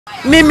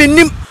me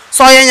nim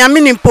so ye nyame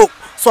nimpo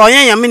so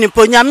ye nyame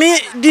nimpo nyame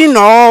di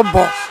no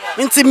obo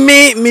nti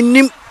me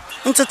nim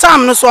nti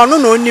tam no so no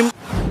no nim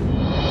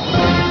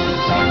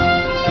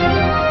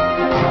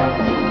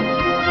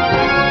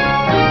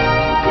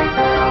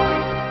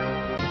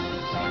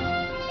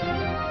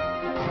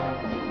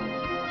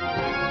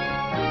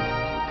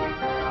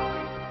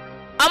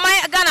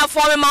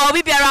For me,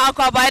 my be around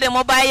by the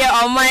mobile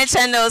on my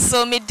channel,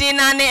 so me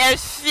dinner ne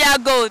fear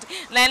gold.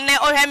 Then me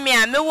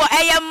wo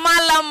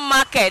Mala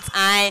market.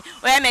 I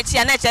where me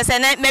tia nature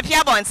send me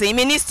pia bonti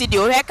mini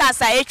studio. Here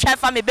casa a try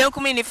for me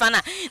benku mini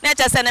fana.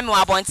 Nature send me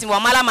wa bonti wa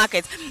Mala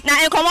market.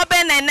 Now in come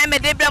ben na me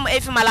de bram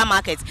efi Mala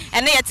market.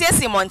 And na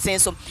yeti mountain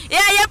so.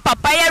 Yeah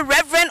papa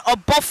Rev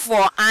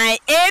Obofuor I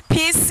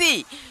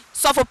APC.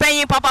 So for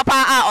paying papa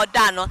or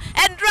dano,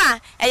 and dra,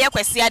 a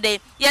yaquesia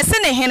day, yes,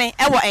 in a hene,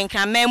 ever and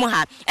can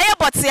memoha, a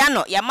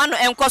botiano, yamano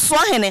and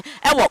coswahene,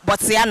 ever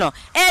botiano,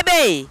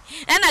 ebe,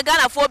 and a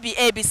gana for be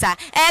abisa,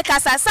 a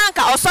casa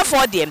sanka or so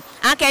for them,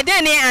 anke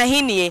dene and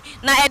hinie,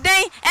 na a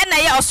day, and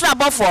a Australia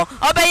buffer,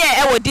 obey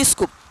ever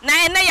disco. Na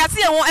ya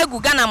see won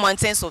egu Ghana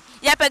mountain so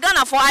ya pe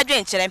Ghana for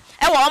adwen kire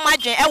e wo o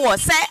madwen e wo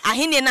se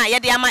ahini na ye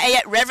de ama e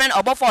Rev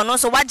Obofuor no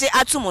so waje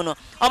atumu no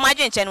o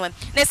madwen kire no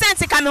ne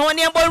senti ka me ho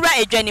ne bo wura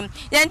adwanim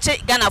ye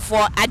nche Ghana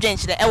for adwen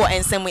kire e wo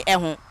ensem e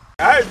ho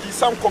I be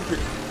some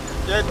company.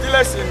 They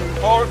dealers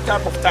in all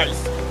type of ties.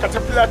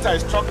 Caterpillar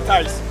ties, truck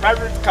ties,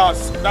 private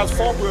cars, that's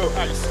 4-wheel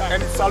ties,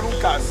 and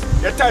saloon cars.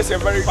 The ties are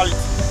very valid.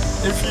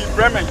 If you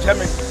Bremen,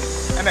 Germany,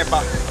 and a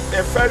bar,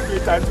 a fair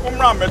rate ties,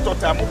 Umra Metal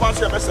time,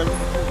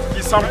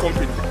 is some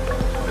company.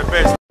 The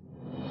best.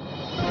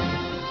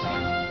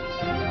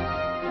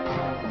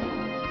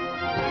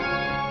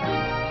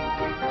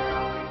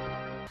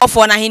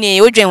 For na hini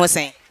you dream was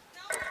saying.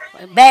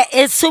 But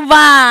it's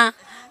super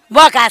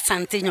work at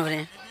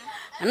Santignore.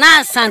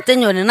 Na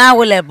Santignore na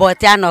will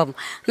botiano.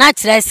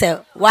 Naturally,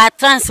 sir, what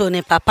transfer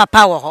ni papa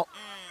power.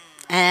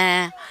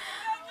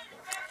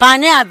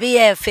 Pania be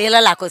a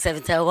failure like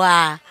 70.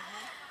 Wow.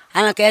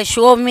 And okay,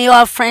 show me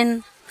your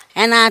friend,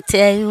 and I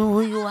tell you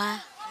who you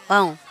are.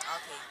 Wow.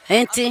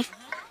 Ain't it?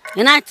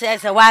 And I tell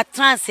you what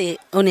transfer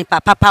only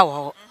papa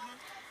power.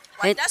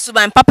 That's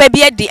why papa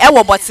be a the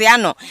ewo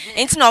botiano.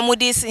 Ain't no more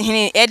this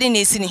hini Eddie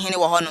is in hini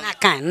wahono.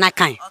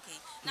 Nakan.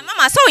 Na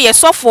mama so ye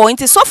sofo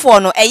into sofo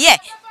no ye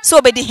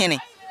so be di hene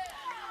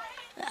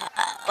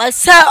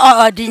sir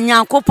or di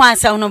nyankopon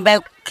asem no be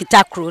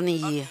kita kro ni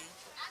ye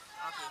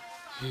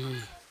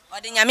o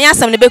di nyame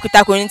asem no be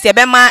kita kro ni ti e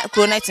be ma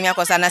kro na timi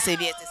akosa na se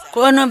bi etisa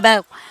kro no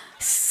be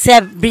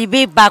se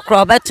bibi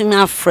bakro betumi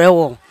afre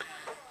wo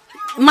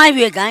ma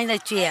wie gan na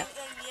tue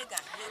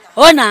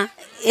ona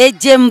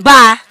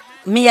ejemba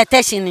mi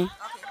yeteshini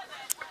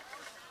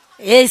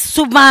e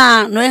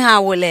suba no ha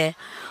wole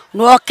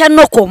no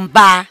okeno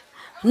komba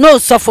no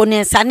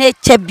sofoni sane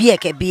chebie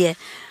kebie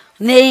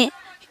ne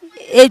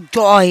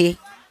ejoy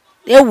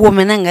e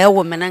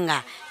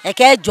womenanga e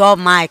ke jo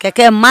mai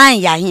ke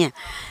man ya hia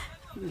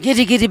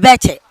gidi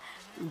beche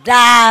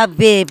da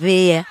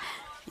baby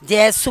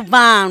je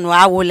suban no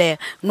awole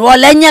no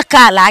olenye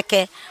kala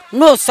ke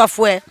no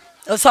sofwe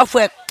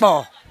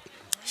po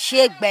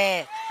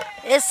shegbe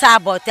e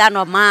sabot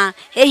ano ma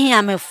e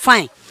hia me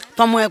fine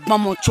tomo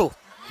egbon mo cho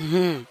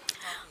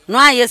no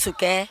ayesu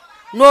ke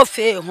no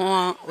fe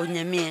ho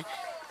onyame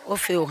o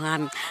fe o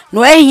ham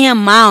no ehia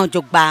ma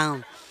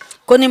ojogba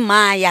koni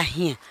ma ya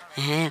hia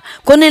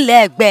koni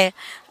legbe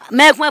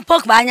me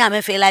pok ba nya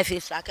me fe life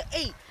is like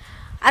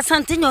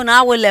asantinyo na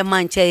awole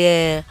manche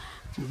ye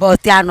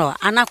botiano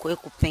anako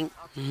ekupin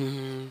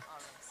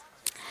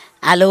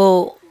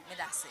allo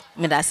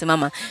medase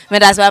mama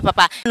medase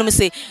papa no me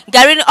say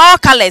Gary all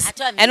colors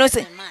and we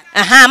say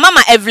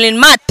mama Evelyn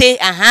Mate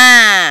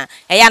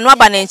eya no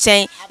aba na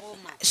nchen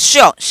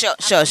sure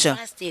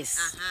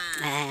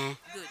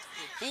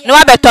no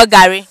abeto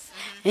Gary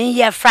in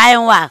ye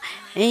frying one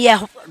in ye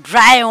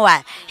drying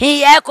one in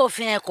ye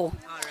coffee echo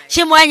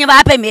she mo enye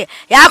ba pe me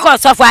ya ko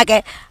so fo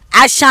ake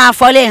ashan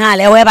fole han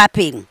le we ba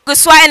pe go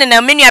so ene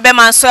na menu abe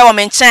man so e wo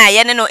me nchen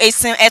ye ne no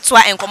esin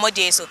etoa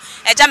enkomode so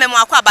eja me mo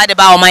akwa abade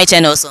ba o my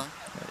channel so.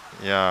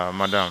 Yeah,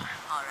 madam.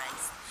 All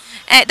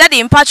right.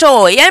 Daddy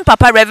mpacho yen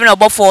papa Rev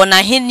Obofuor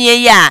na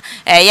henie ya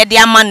ye de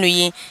amanu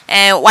yi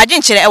waje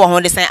nkire e wo ho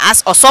de san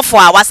as osofo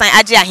a wasan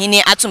age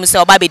ahene atum se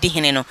oba bedi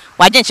hene no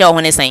waje nkire wo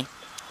ho ne san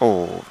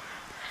Oh,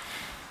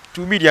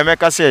 to media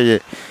make say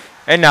ye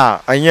ena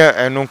anye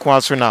enu nko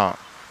aso na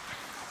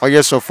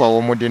oye sofo a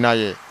wo mo de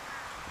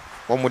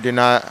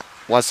na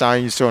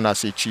wasan yiso na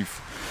say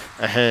chief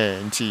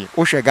nti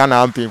o hwe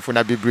Ghana ampemfo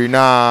na bebre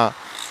na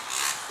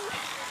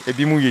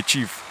ebi mu ye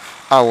chief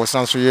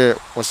wasanso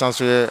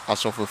ye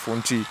asofofo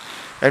nti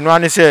enu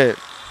ani se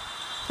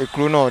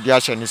ekro no de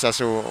ahye ni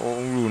sase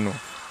onru no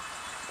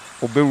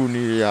obewu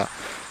ni ya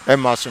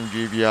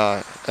emasomdwe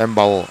bia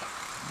emba wo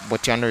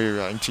botiano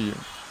ya nti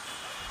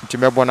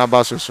mebo na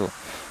baso so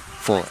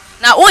for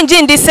na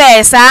onje ndi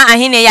se sa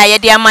ahine ya ye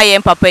de amaye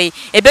papa yi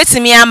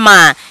ebetimi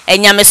ama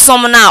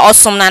enyamesom na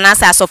osom na na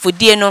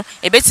asofodie no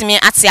ebetimi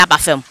ate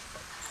abafam.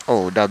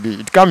 Oh, that be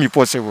it can be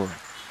possible.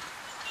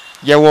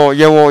 yewo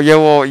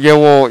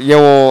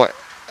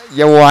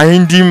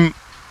ahindim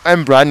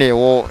embra ne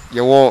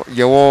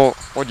yewo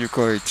what do you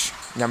call it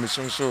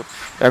nyamesonso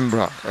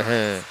embra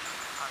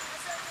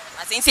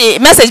see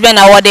message ben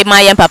award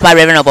my papa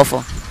Rev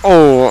Obofuor.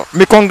 Oh,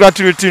 me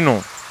congratulate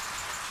no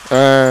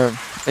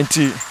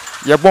enti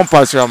ye bon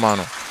pass ya ma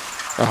no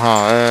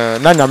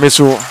na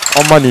nyameso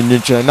o ma ni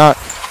nche na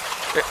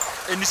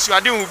enisu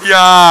ade hu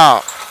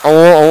bia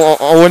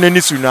o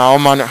nenisu na o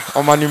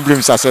ma ni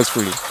blame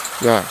successfully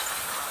yeah.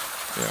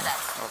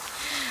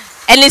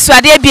 Enisu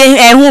ade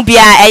bia hu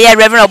bia eye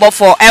Rev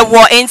Obofuor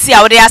ewo enti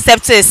a wo dey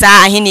accept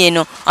sa ahini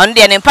no on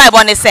de ne pai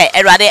bo ne se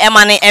erade e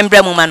ma ne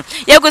embrem ma no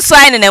ye gu so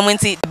ai ne na mu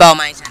enti ba o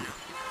man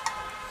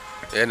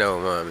channel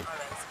mami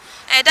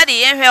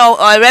daddy yen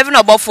hwe Rev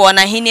Obofuor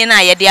na hini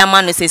na ye de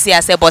ama no sesi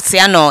ase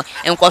botia no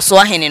enkoso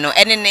ahene no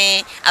ene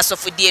ne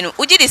asofodie no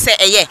ugi di se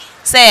eye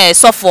se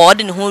sofo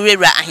ode ne ho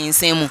rewra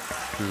ahensan mu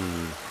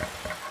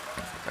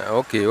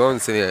okay won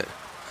say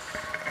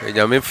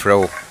nyame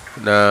frɛ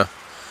na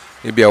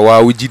ebia wa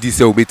ugi di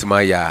se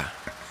obetima ya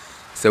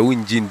se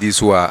unji ndi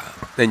so a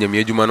na nyame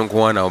adwuma no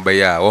nko na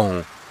obeya wo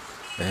ho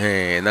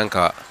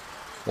nanka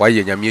wa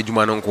ye nyame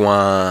adwuma no nko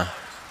a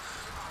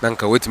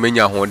nanka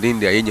wetimenya hoden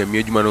de aye nyame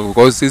adwuma no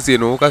because sese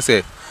no ka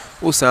se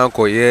o san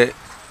koye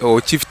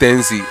o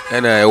chieftaincy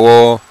na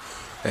ewo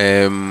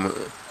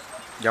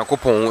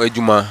yakopon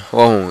adwuma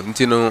ho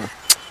nti no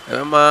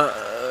ma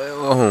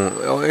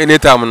ho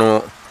anytime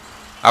no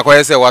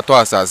akoye se wato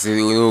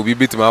asase obi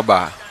bitima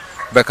ba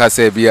beka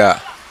se bia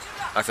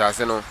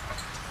asase no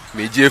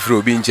meji efro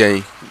obi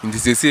nchen nti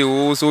sese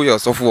o so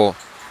yosofo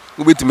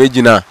obitima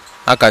gina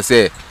aka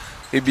se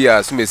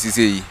ebia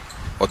sumesise yi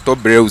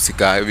otobre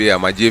usika ebe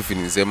amaje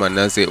fini se man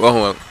na se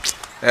wo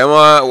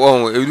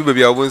edu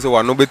bebia obo nse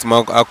wa no betima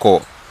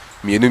akọ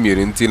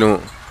mienu nti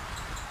no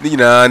ni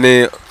nyina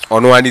ne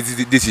ono ani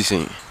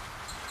decision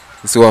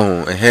so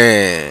wo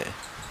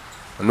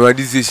ono ani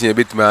decision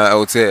betima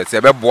o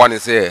se be boa ne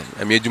se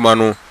ami adwuma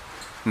no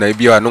na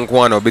ebia no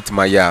nko na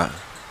obetima ya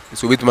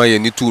so betima ya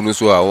ni tu no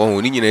so a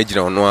wo ni nyina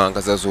agina ono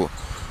ankasa so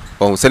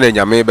wo se na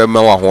nyame be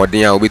ma wa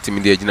hoden a obetimi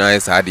de agina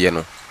ya sa de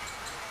no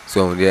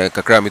so de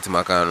kakra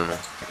mitima kan no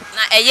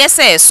na eye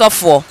se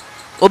sofo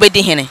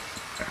obedi hene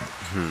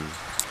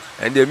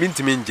and the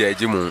mintimi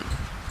njeje mu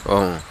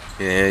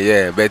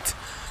yeah but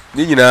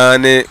ni nyina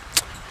ne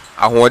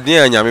ahoden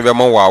anyame be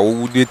ma wa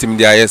wo detimi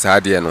de aye sa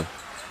de no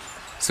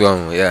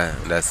so yeah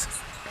that's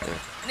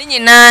ni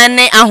nyina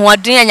ne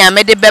ahoden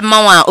anyame de be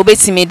ma wa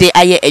obetimi de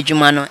aye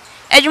adwuma no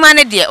adwuma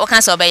ne de o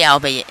kan se obeya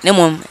obeye ne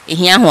mom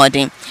ehia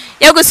ahoden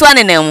yeguso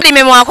ane na mu de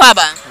me akwa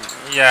aba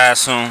yeah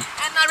so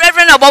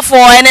Rev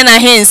Obofuor ene na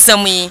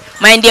hensam yi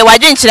man de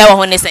wadwen kire wo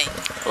ho ne sei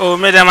o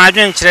me dem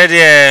adwen kire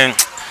de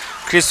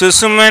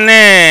Christosum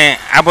ne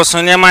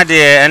abosone ma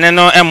de ene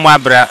no emmo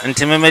abra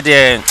ntime me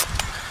de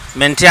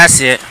menti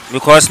ase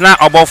because na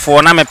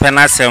Obofuor na me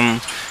penasem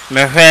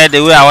me hwe de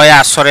we a wo ya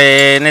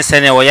asore ne se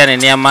ne wo ya ne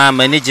niam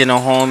manage no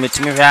ho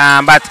metimi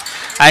hwe but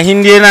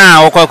ahindie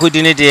na wo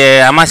kwakodi ne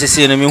de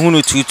amasese no me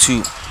hunu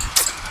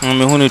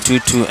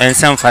tutu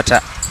ensem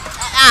fata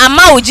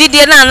ama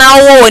ujidie na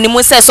wo ni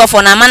mu se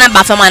sofo na mana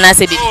ba fam na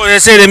se bi oh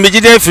say dem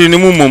jide free ni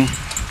mumum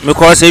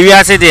because ewi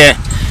ase de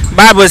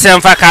Bible say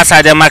mfa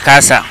kasa de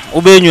makasa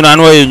obe nyuna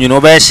na oye nyuna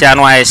obe hia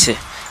na aye hye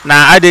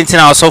na adenti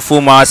na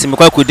osofo mu ase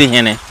mekwakudi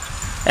hene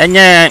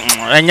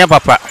enye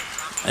papa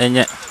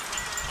enye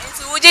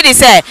nti ujidi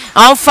se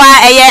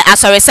onfa eye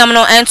asoresem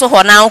no ento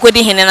ho na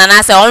onkodi hene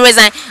na se on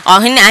resign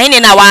ahene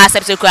na wa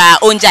accept kwa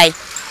onjai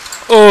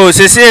oh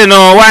sese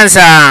no once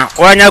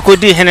wanya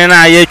kodi hene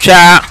na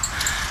yetwa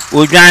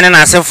odwane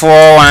na asefo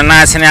wana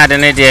na asene ade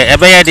ne de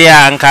ebeye de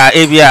anka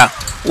ebia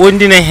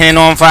wondi ne hene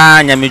no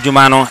mfa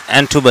nyamedwuma no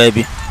ento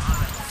baabi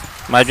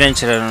madwen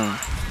kire no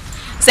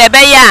se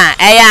beya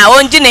eya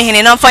onji ne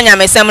hene no mfa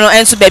nyamesem no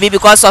ento baabi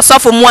because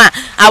osofo mu a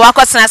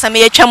awakotena asem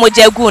yetwa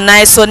moja gu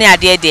na so ne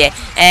ade de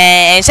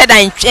enhyeda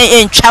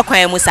entwa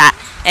kwan mu sa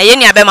eye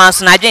ni abema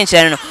so na adwen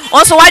kire no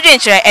onso wadwen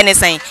kire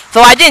enesen fe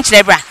wadwen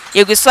kire bra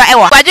yeguso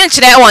ewa wadwen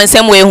kire won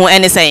nsem we hu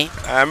enesen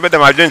mbeda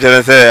madwen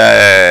kire se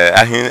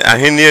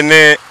ahenie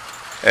ne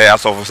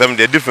asofo sem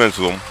the difference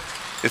room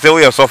they say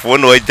we asofo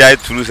no agya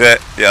turu se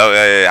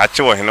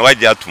ache wo hene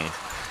wagya atum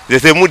they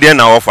say mu de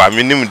na wofa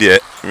minim de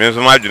me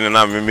so madwene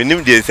na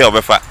minim de se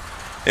obefa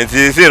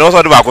enti say no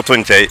so de ba koto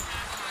nchai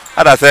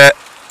ada se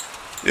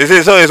they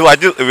say so is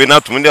wagye we na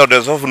atum de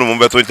de sofo no mu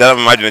beto nchai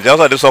na madwene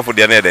so de sofo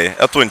de na de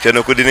eto nchai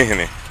no kodi ne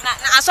hene na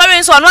asori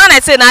nso ono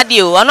na say na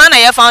de o ono na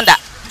ye founder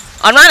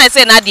ono na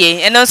say na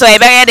de eno so e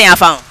be ye de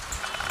afa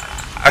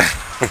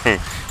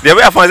de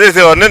be afa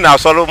say ono na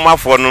asoro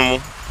mafo no mu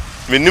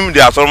minim de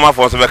asoroma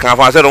for so be kan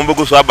fa se don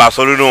begu so aba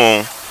asoro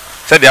no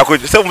se de akọ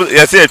se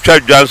ye se atwa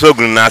dwan so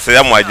gun na se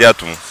ya mo agye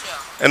atum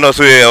eno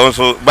so ye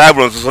onso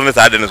bible so ne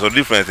sa de no so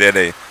difference ye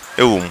dey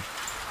ewum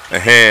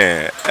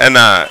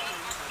ena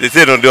they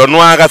say no de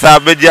ono aka sa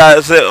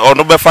begia se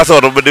ono be fa se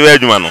ono be de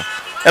adwuma no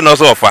eno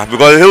so ofa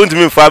because he won't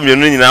me fa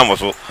mienu nyina mo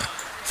so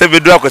se be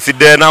du akosi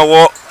de na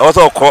wo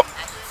so okọ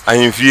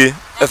ahemfie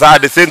esa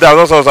at the same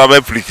time so be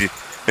preach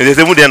they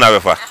say mu de na be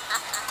fa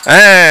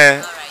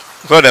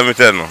So dem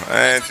tell no.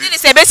 Did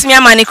say betimi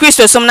ama ni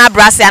Kristo som na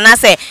brase ana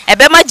say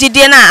ebe ma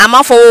gidie na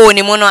amafo wo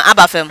ni mu no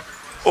abafem.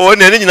 O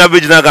ne nyina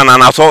begina ga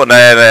na so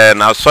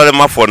na sori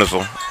mafo no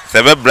so.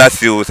 Se be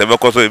brase o se be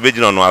koso e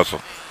begina no aso.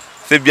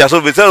 Se bia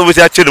so be se o be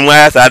si ache mu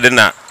aya sa de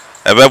na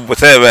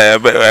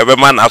ebe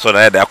ma na so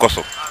na de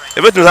akoso.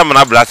 E betimi sa ma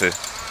na brase.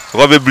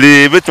 Ko be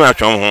bli betimi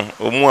atwon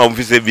ho o mu a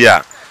mfi se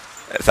bia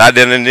sa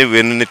de ne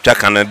we ni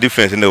twaka na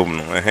difference na o mu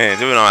no. Se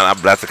be na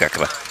brase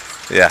kakra.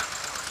 Yeah.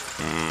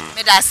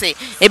 Me da say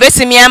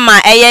ebetimi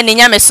ama eye ne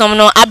nyamesom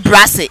no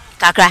abrase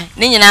kakra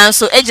ne nyina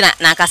nso ejina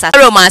na akasa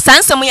Roma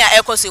sansom ya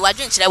ekoso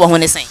wadwenkyere wo ho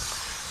ne sen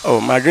oh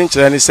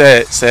madwenkyere ni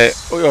se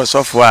oyo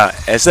sofo a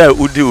ese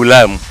udi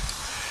ulam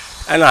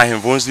ana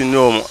ahemfo nsi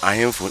no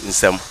ahemfo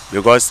nsem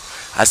because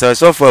as a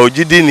sofo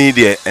ogidi ni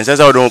de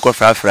ensesa wo don ko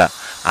frafra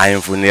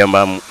ahemfo ne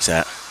ma mu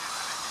sa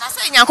na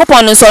se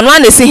nyankopon no so no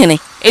na si hene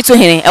etu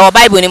hene e wo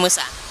bible ni mu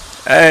sa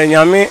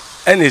nyame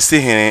ene si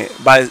hene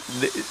ba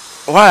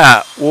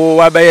wa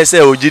wo abaye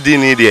se ogidi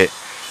ni de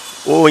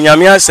o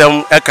nyame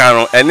asem eka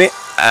no ene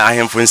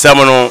ahemfo nsem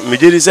no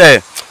megedi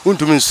se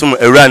untumi nsum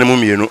awura ne mu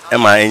mienu e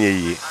ma enye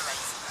yie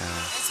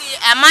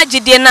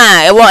amagide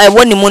na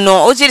ewo ni mu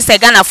no o jiri se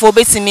Ghana fo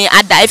betimi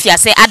ada efia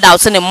se ada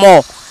out ne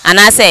more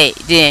ana se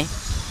de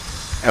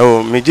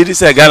megedi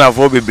se Ghana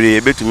fo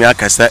bebre betumi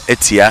akasa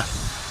etia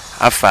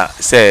afa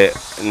se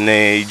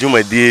ne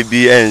jumadi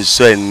bi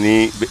enso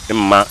ani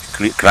ma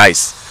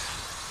Christ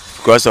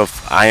because of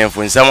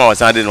ahemfo nsem a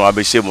wasade no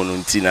abehye mu no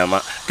ntina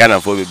ma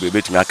Ghana fo bebre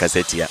betumi akasa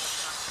etia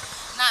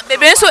na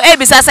bebe nso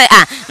ebisa say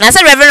na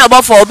say Rev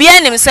Obofuor obi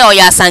anim say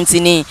oya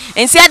asantini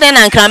enti aden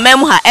na nkranman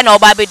mu ha e na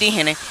oba bedi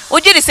hene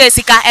ojiri say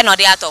sika e na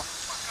ode ato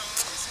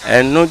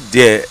no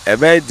there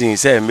ebe din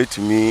say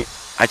metumi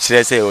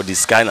akire say o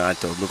discount na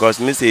ato because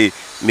me say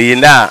me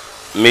na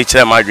me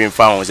kire my dream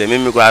found say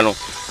me kwa no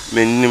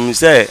me nim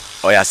say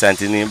oya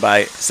asantini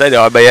by say the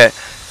obeye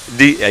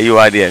di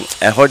ayiwa there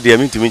e ho there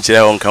metumi kire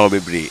on kan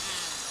obebre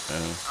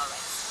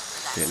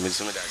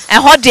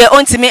hode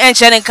ontimi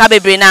enche nka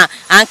bebre na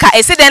anka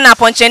esiden na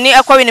poncheni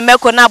ekwawi ni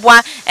meko na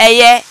boa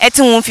eye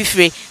eti hu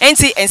fifire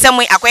enti ensem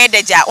akoye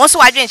deja wonso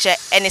wadwenche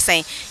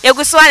enisen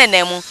yeguso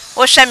ane mu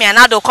wo hwemi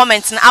anado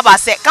comment na aba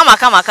se kama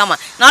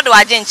na do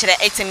wadwenchere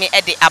etimi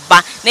ede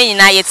aba na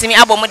nyina yetimi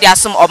abomu de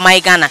asom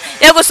omai Ghana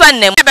yeguso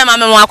ane mu ebe ma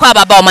memo akwa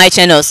ababa omai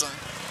channels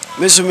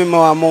mesumi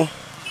mawamo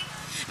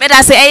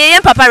meda se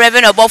eye papa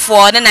Rev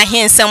Obofuor na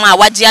hinsem a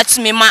wagye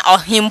atumi ma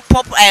ohim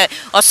pop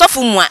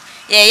osofu mu a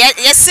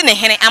yes ne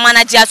hene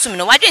amanaje atumi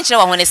no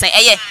wadwenkyere wo ho ne sen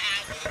eye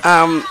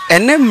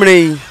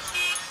enemre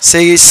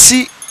se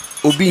yesi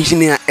obi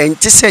hine a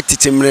enti se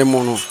titimre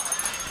mu no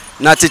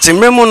na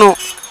titimre mu no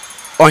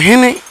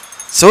ohene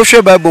se o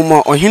hwe bible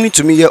mu ohene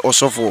tumi ye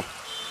osofo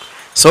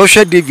se o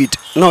hwe David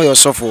na o ye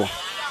osofo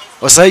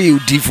o sa ye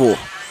udifo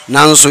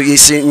nanso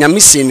yesi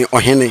nyamisi ni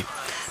ohene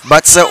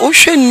but se o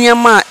hwe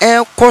niam a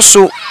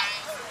ekoso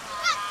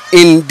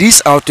in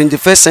this our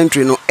 21st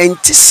century no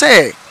enti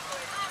se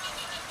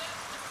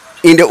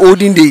in the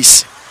olden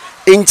days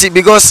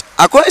because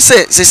akwa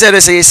say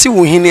yesi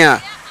wo hini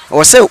a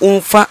o say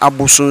unfa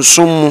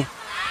abosonsom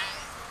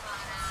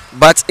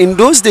but in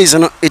those days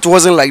it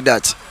wasn't like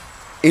that.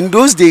 In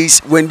those days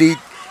when they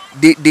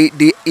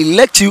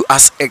elect you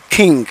as a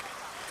king,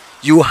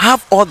 you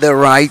have all the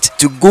right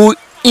to go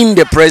in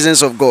the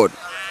presence of God.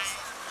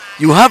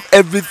 You have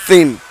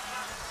everything,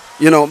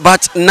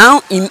 but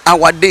now in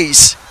our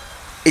days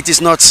it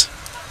is not.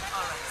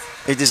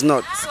 It is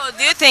not. So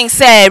do you think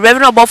say Rev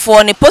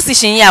Obofuor ni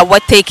position here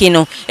what taking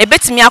no e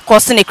betimi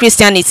akose ne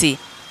Christianity?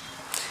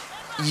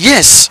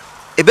 Yes,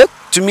 e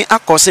betimi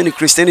akose ne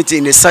Christianity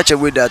in such a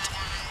way that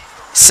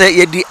say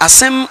ye di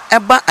asem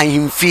eba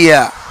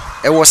ahimfia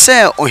e wo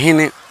say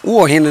ohene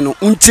wo ohene no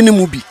untini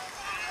mu bi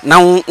na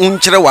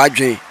unkyere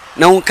wadwen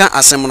na unka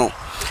asem no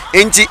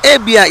enti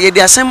ebia ye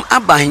di asem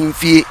aba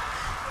ahimfie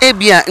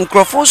ebia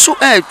nkrofo so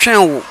twen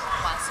wo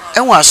e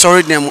wo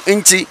asori dem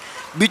enti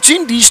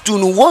between these two,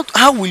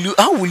 how will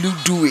you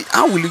do it?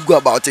 How will you go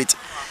about it?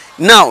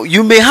 Now,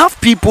 you may have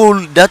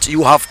people that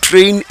you have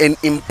trained and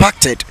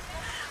impacted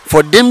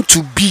for them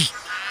to be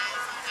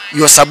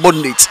your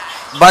subordinates,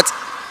 but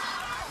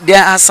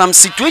there are some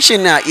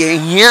situations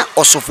here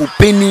osofu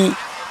penny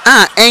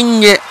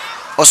enye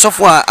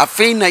osofu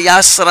afeina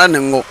yasra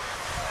nengo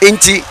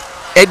enti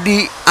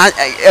edi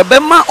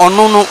ebema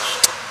onono.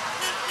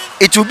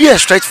 It will be a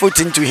stressful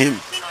thing to him.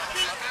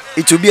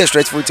 It will be a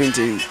stressful thing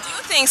to him. Do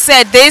you think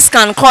said this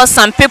can cause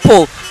some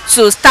people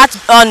to start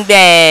on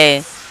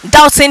the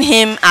doubting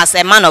him as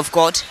a man of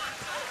God?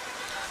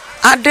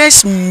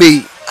 Others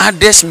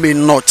may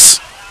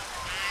not,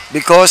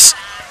 because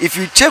if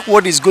you check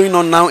what is going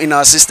on now in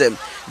our system,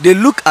 they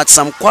look at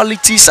some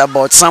qualities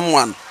about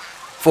someone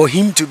for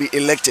him to be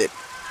elected.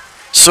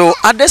 So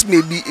others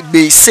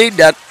may say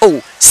that,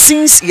 oh,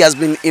 since he has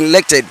been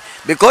elected,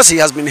 because he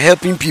has been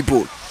helping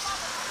people,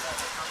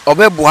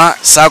 Obebua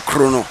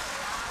Sakrono.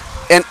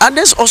 And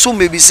others also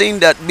may be saying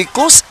that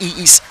because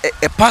he is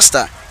a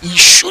pastor, he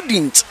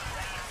shouldn't.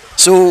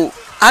 So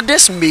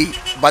others may,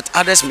 but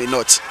others may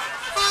not.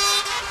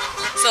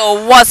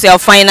 So what's your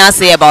final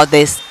say about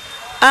this?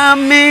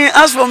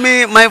 As for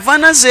me, my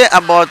final say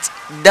about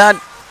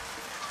that,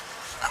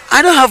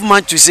 I don't have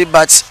much to say,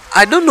 but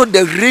I don't know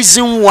the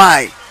reason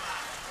why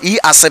he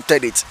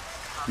accepted it.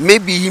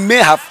 Maybe he may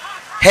have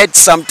heard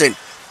something,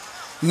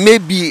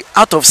 maybe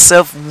out of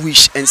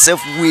self-wish and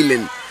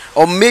self-willing,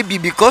 or maybe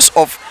because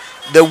of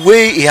the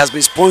way he has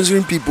been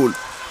sponsoring people,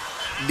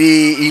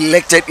 they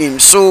elected him.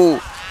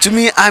 So to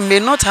me, I may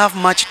not have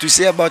much to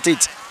say about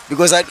it,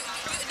 because I...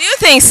 Do you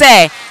think,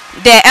 say,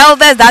 the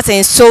elders that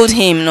installed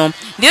him, no?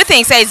 Do you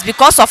think, say, it's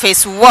because of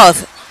his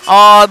wealth,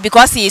 or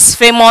because he is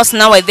famous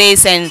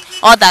nowadays and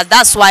all that?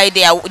 That's why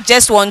they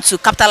just want to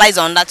capitalize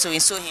on that to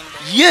install him?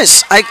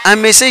 Yes, I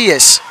may say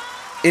yes.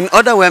 In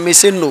other way, I may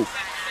say no.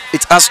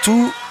 It has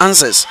two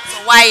answers.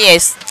 So why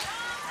yes?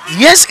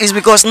 Yes is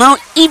because now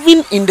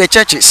even in the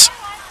churches,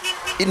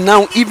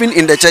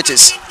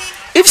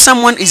 if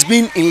someone is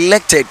being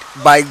elected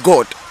by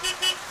God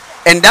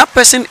and that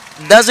person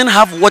doesn't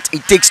have what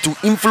it takes to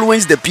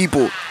influence the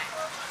people,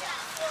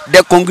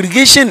 the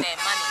congregation,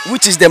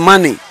 which is the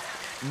money,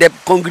 the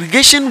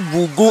congregation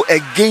will go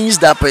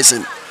against that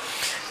person.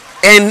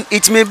 And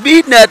it may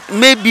be that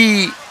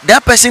maybe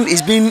that person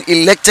is being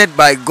elected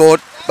by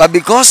God, but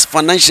because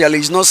financially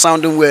he's not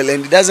sounding well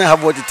and he doesn't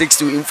have what it takes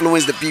to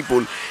influence the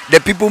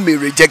people may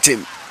reject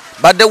him.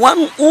 But the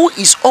one who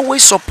is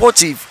always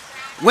supportive,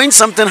 when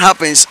something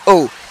happens,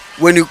 oh,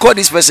 when you call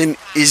this person,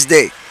 is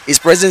there, his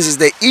presence is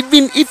there.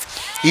 Even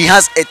if he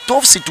has a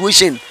tough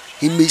situation,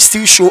 he may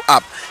still show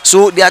up.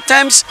 So there are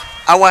times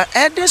our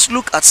elders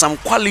look at some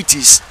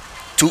qualities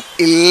to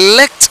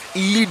elect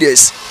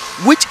leaders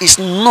which is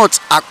not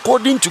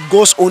according to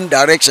God's own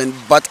direction,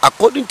 but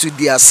according to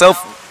their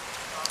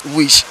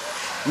self-wish.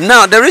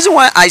 Now, the reason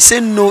why I say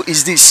no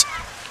is this.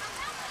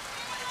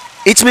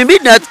 It may be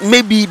that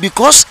maybe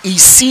because he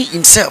see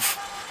himself,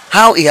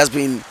 how he has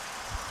been,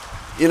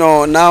 you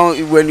know, now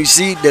when you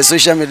see the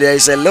social media, there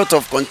is a lot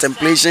of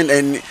contemplation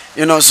and,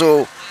 you know,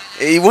 so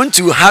he want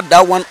to have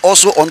that one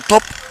also on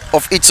top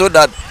of it so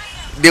that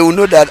they will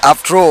know that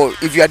after all,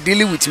 if you are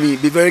dealing with me,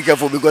 be very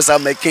careful because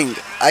I'm a king.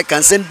 I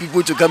can send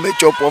people to come and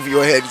chop off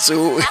your head.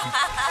 So,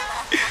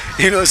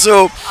 you know,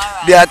 so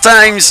there are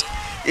times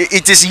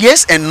it is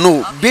yes and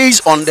no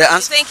based on the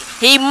answer. You think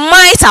he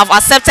might have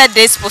accepted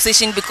this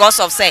position because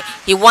of, say,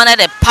 he wanted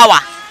the power?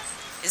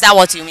 Is that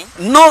what you mean?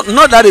 No,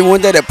 not that he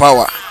wanted the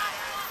power.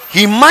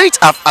 He might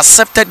have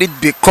accepted it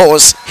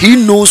because he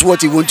knows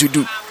what he wants to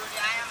do.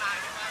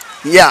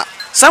 Yeah,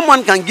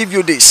 someone can give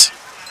you this.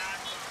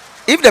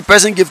 If the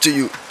person gives to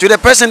you, the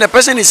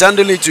person is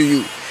handling it to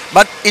you.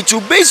 But it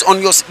will based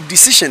on your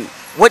decision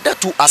whether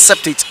to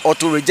accept it or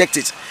to reject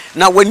it.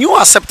 Now, when you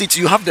accept it,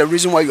 you have the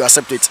reason why you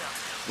accept it.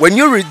 When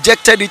you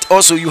rejected it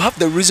also, you have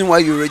the reason why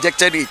you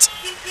rejected it.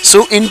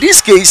 So in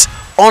this case,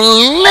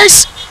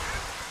 unless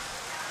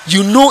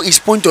you know his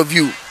point of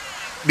view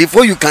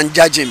before you can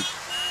judge him.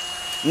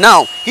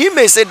 Now, he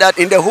may say that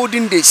in the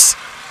olden days,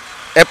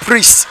 a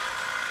priest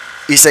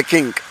is a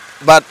king.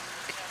 But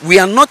we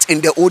are not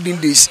in the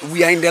olden days,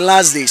 we are in the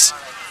last days.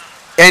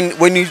 And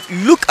when you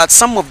look at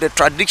some of the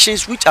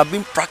traditions which have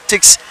been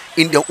practiced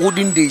in the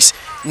olden days,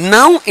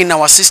 now in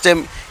our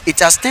system, it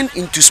has turned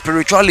into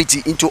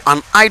spirituality, into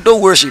an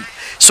idol worship.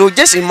 So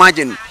just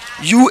imagine,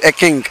 you a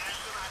king,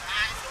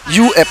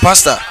 you a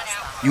pastor,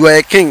 you are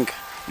a king,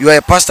 you are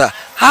a pastor.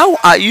 How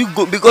are you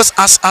going? Because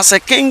as a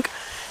king,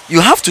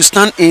 you have to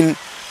stand in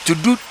to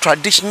do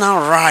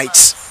traditional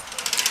rites.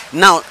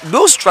 Now,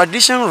 those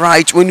traditional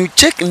rites, when you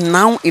check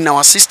now in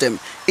our system,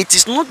 it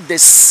is not the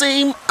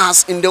same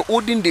as in the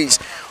olden days.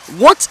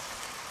 What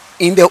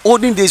in the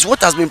olden days,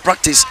 what has been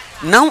practiced,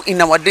 now in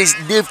our days,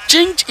 they've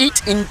changed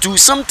it into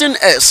something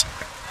else.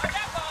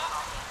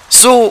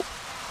 So,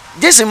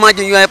 just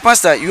imagine you are a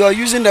pastor, you are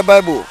using the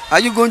Bible. Are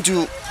you going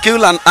to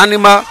kill an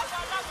animal?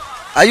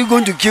 Are you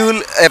going to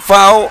kill a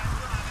fowl?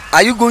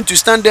 Are you going to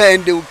stand there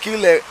and they will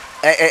kill a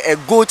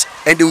goat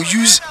and they will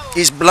use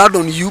his blood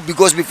on you?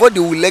 Because before they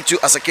will elect you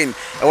as a king,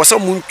 there was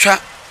some muncha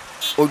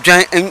or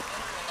giant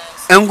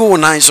and go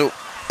on.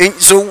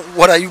 So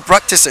what are you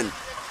practicing?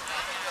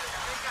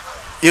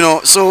 You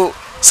know, so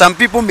some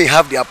people may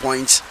have their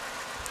points.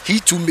 He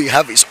too may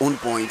have his own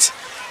points.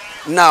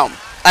 Now,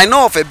 I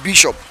know of a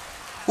bishop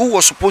who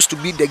was supposed to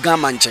be the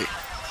gamanche,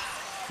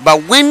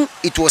 but when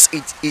it was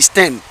his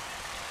turn,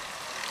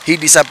 he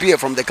disappeared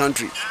from the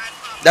country.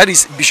 That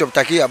is Bishop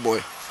Takia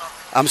Boy.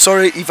 I'm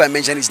sorry if I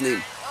mention his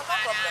name.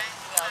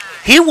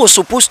 He was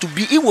supposed to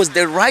be, he was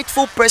the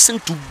rightful person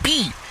to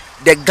be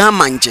the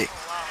gamanche,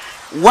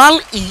 while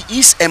he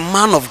is a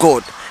man of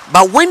God.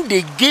 But when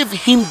they gave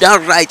him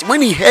that right,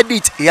 when he heard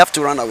it, he have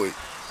to run away.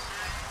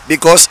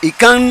 Because he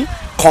can't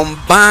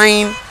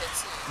combine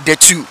the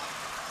two.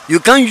 You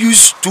can't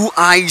use two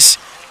eyes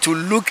to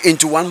look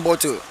into one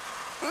bottle.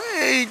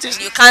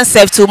 You can't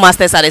serve two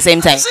masters at the same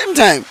time. At the same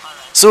time.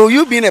 So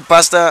you being a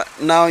pastor,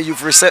 now you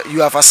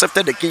have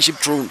accepted the kingship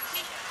throne.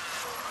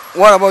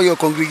 What about your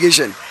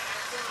congregation?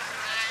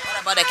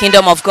 What about the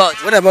kingdom of God?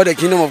 What about the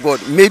kingdom of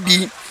God?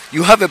 Maybe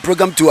you have a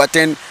program to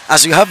attend.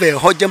 As you have a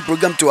Hodgem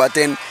program to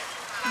attend,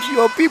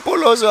 your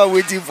people also are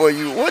waiting for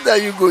you. What are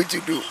you going to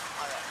do?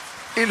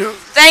 You know.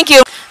 Thank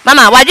you.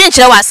 Mama, why didn't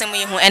you ask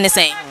me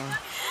anything?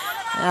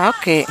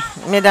 Okay,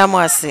 Madam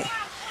Wasi.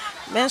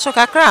 Ben so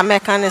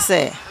kakra can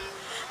say.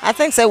 I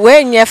think say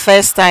when your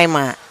first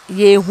time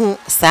ye who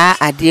sa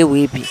ade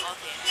we bi.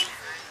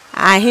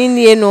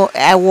 Ahini no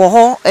e wo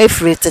ho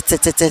efri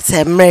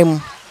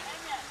tetetetemrem.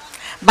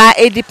 But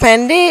it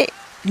depende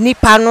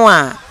nipa no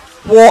a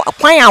wo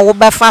kwan a wo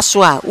befa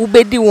so a wo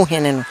bedi wo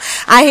hene no.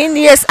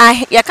 Ahini yes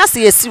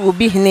yakase yesi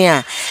obi hene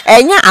a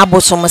enya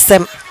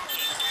abosomsem.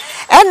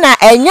 Ena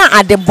enya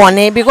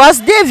adebone because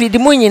David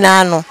mu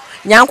nyina no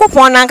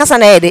Nyankopon na nkasa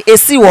na yede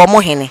esi wo mo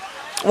hene.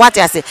 What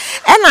you say?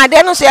 Ena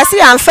ade no so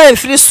yesi amfa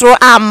mfiri soro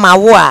amma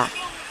wo a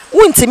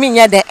wuntimi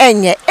nya de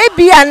enye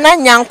ebia na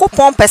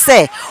Nyankopon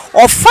pese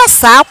ofa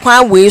saa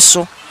kwan we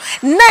so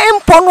na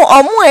empo no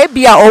omo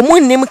ebia omo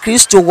nim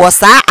Kristo wo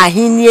saa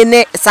ahenie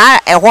ne saa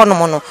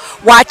ehonom no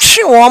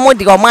watwe wo mo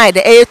de omo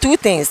de two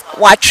things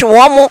watwe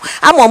wo mo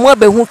ama omo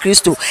abehu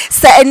Kristo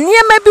se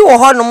eniema bi wo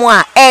honom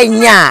a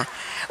enya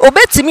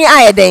obetimi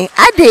ayeden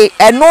ade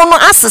eno no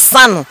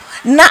asesa no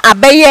na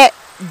abeye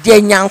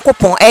de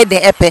Nyankopon de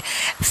epe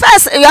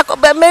first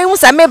me hu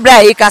se me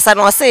bra yi kasa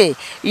no se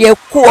ye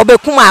ku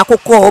obekum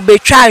akoko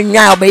obetwa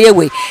anwa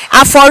obeyewe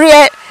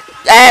afore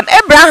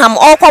Abraham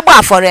okogbo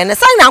afore ne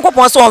sa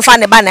Nyankopon so onfa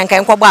ne ba na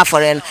nkan kogbo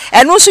afore no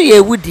eno so ye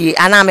wudi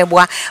ana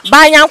meboa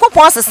ba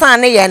Nyankopon sesa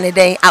ne ye ne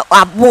den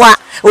aboa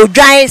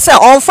odwan se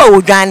onfa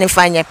odwan ne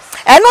fanye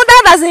eno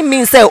that doesn't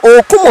mean say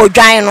okum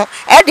odwan no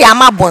e de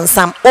ama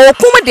bonsam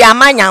okum de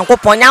ama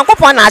Nyankopon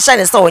na ahye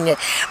ne se onye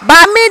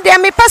ba me de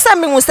me pesa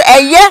me hu se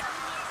eye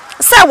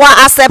say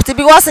wa accept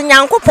because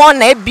Nyankopon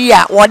na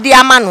bia wo de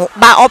ama no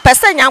ba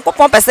opese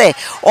Nyankopon pese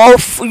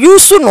of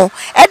use no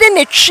e de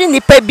ne twi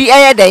nipa bi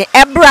eye den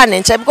ebra ne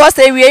nche because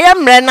ewie ye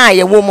mre na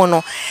ye wo mu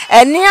no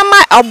eniama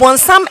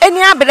obonsam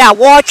eni abira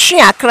wo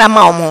twi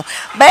akrama omo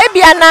ba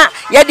bia na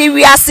ye de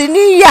wiase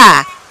ni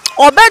ya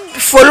obed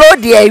follow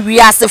the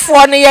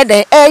wiasefo no ye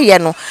den eye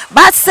no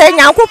but say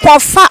Nyankopon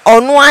fa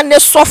ono ane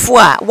sofo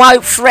a wa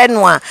friend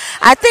no a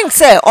I think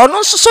say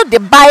ono so the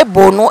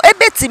Bible no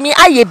ebetimi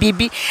aye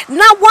bibi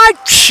na wa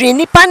twi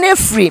nipa na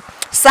free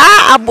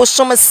saa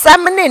abosom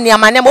samne ni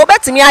amane mo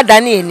betimi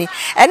adane eni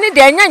eni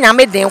de nya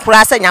nyame den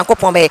kura se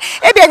Nyankopon be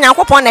e bia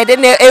Nyankopon na de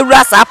na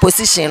ewura saa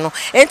position no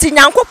enti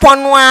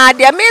Nyankopon no a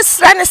de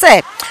mesra ne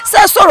se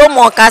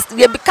Solomon ka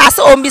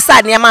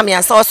ombisa ne ma me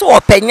ansa so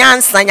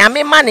opanyansa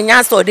nyame ma ne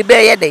nyansa odi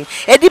be ye den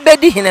edi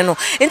bedi hene no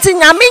enti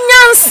nyame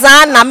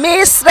nyansa na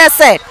mesra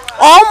se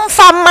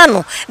omfa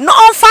mano no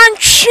omfa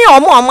ntwe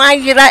omo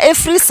ayira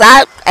efri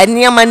saa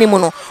eniema ni mu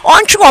no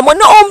ontwe omo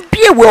no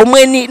ombie we omo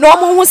ani no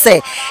omo hu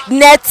se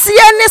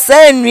netie ne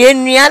saa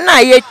nua na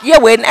ye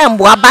we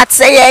embo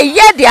abate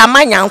ye de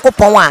ama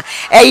Nyankopon a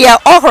eye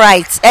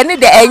alright eni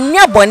de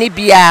enya bone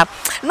bia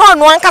no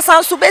no ankasa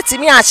nso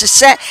betimi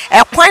ahyehye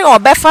ekwan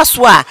obefa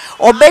so a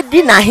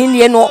obedi na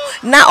henie no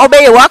na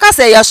obeye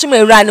wakasa yesum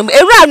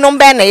ewuranom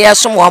be na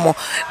yesum omo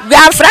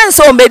bia friends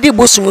o medi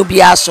busum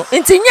bia so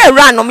nti nya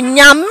ewuranom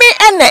nyame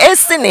ena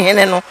esi ne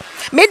hene no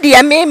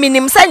media me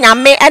minim sa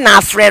nyame ena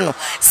afre no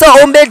so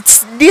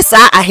ombedi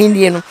sa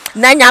ahenie no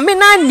na nyame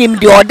na nim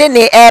de ode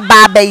ne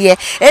eba abeye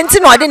enti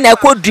na ode na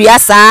kodua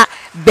sa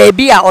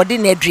baby a ode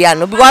na dua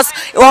no because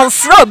on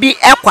fro bi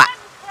ekwa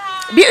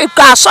bi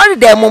ka sorry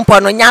dem mpo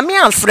no nyame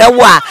amfre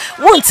wo a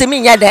wontimi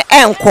nya de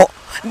enko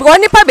because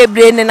nipa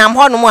bebre ne nam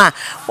hono mu a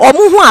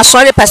omuhu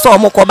asori pese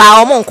omukọ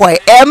ba omunko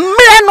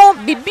emre no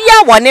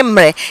bibia wone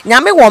mre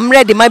nyame wo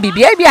mre de ma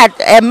bibia bia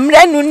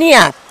emre nu ni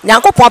a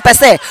Nyankopon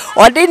pese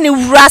ode ni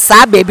wura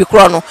saa baby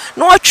kro no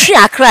na otwe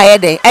akra ye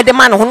de ede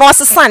ma no ho no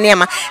osesa ne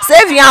ma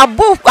se via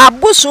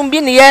abusum bi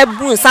ne ye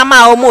bu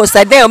nsama o mo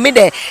se de o mi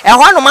de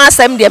hono ma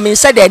asem de mi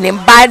nse de ne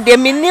ba de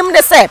mi nim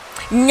de se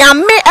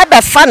nyame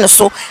ebefa no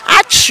so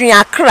atwe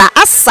akra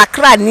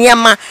asakra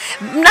niema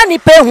na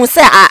nipa hu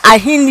se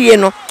ahinie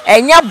no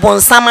enya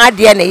bonsam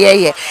ade ne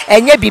yeye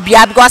enya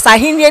bibia because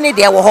ahinie ne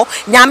de wo ho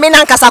nyame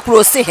na nkasa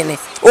kro si hene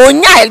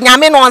onya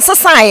nyame no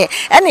onsesa ye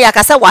ene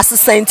yakasa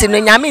wasesa nti no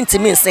nyame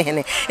ntimi nse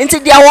hene nti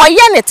de wo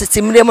ye ne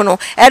tetimrem no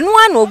eno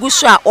ana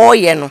ogusu a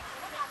oye no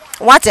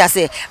what I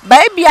say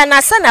baby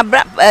na sana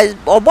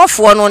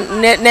Obofuor no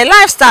ne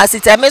lifestyle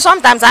sit me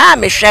sometimes I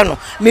am hwe no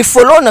me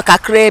follow no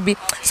kakra bi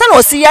sana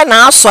osi ya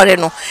na asore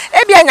no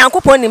e bia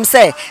Nyankopon nim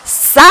say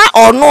sa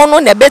ono no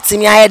na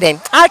betimi ayeden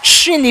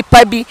atwe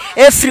nipa bi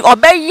efri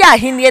obeya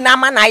ahenie na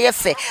ama na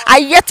ayefe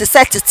ayete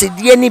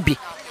setitedie ni bi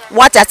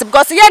what at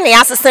because ye ne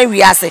asesen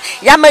wiase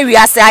yama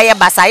wiase aye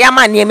basa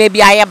yama nieme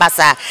bi aye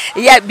basa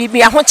ye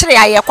bibia ho kire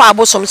aye kwa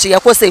abosom che ye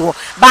kose ho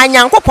ba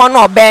Nyankopon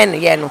no ben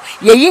ye no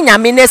ye yi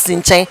nyame na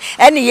sinchen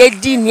ene ye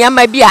di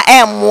niema bi a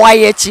emmoa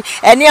ye chi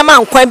eniema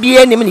nkwa bi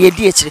enim na ye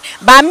di echiri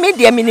ba me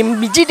de minim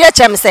bigide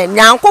chem se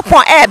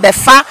Nyankopon be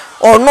fa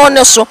ono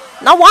ne so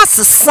na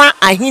wasesa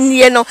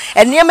ahenie no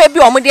enema bi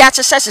omo de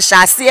ahyehye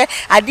ase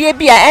ade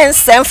bi a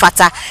ensem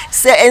fata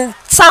se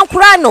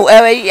sankura no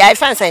I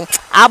fancy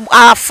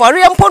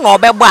afore mpo no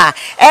obebo a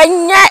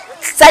enye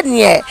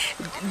sane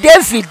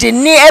David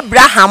ni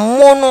Abraham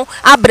mono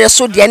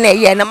abreso de na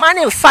ye na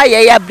mane fa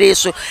ye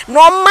abreso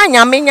no ma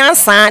nyame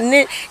nyansa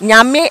ne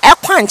nyame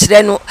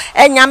ekwankyere no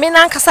nyame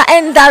nankasa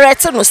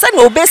indirect no se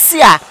na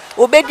obesi a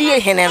obedi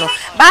ehene no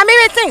ba me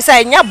think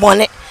say nya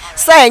bone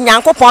say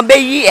nyankopon be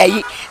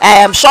yi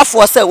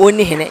sofo say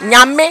oni hene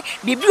nyame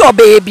bibi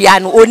obeye bia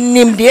no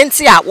onim de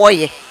enti a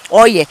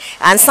oye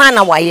ansa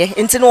na waye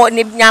enti no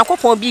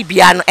nyankopon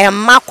bibia no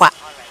emmakwa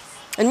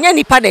nya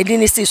nipa na di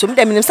ni si so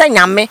mde minim say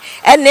nyame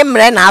ene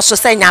mre na aso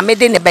say nyame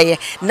de ne beye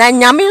na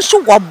nyame nso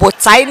wo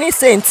botai ni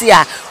senti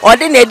a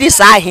ode na edi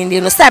sa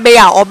ahindi no say be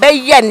ya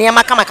obeye ne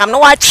makam no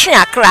wa twe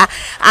akra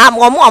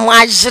omo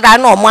ajira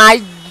na omo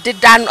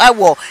dedan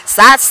ewo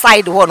sa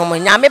side ho no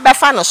nyame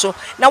befa no so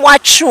na wa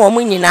twe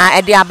omo nyina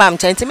e de abam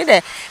tenti me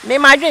de me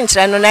madwen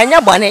kire no na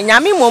nya bone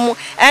nyame momu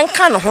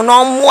enka no ho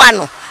no moa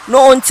no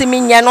no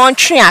ontimi nya no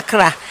twe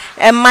akra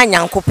emma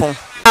nyankopon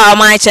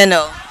my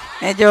channel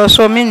ejo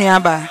so me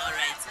nuaba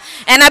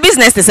and a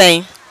business the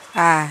same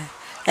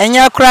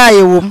enya kra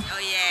yewom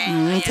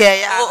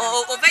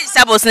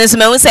vegetables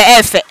ne me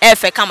say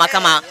efe kama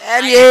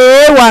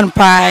one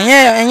pa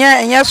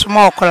enya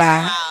small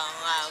kra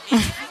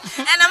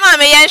and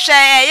mama yen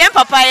hwe yen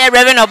papa yen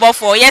Rev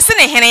Obofuor yes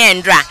ne hene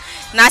yen dra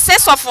na se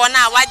sofo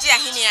na waje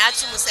ahene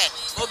atumu se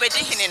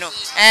obedi hene no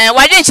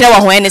waje nkire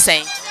wo ho ene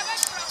sen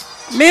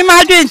me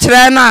madwe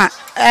nkire na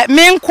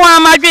me nko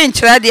amadwe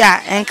nkire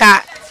dia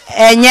enka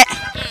enye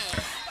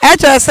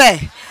eto se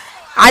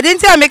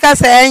adinti ameka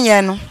se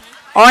enye no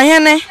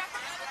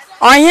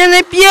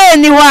ohene bie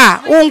ni ho a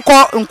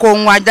unko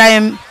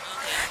nkonwadan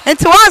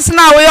enti once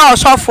na we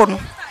osofo no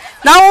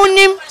na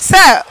unim se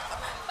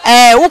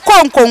uko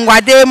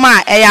nkongwade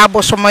ma ya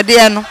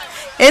abosomode no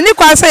eni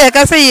kwa se ye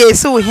ka se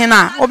yesi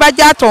uhina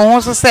obaja to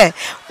ho so se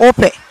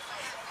ope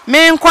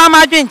me nkwa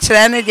amadwe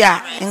nkire ne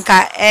dia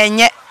nka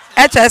enye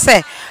eche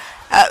se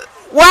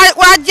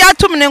waja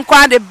tum ne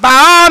nkwa de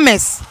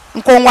baomes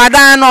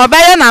nkongwada no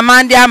obeye na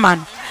mande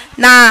amano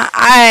na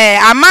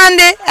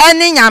amande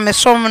eni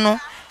nyamesom no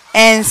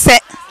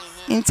ense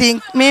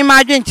nti me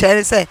madwe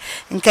nkire se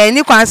nka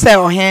eni kwa se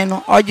ohen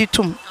no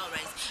ogitum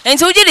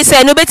enti ujidi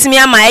say no betimi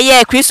ama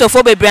eye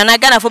Christopher bebre na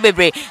Ghana for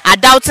bebre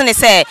adult ne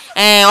say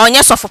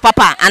onye sofo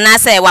papa ana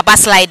say waba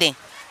sliding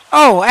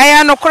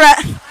no kura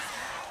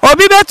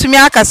obi betumi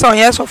aka say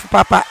onye sofo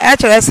papa e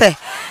kire say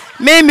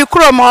me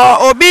kuro mo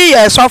obi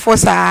ye sofo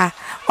saa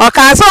o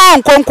ka say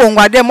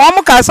onkonkongwade mo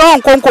mo ka say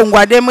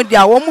onkonkongwade mu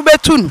dia wo mu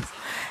betunu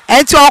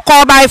enti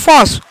okọ by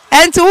force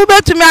enti wo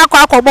betumi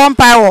akọ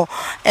bompa wo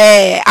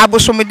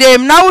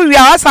abosomdem na wo wi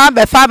a asa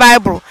be fa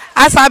Bible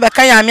asa be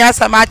kan yame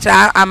asa ma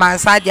kira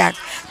amansa dia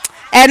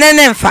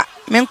enene mfa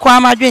me nko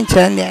amadwe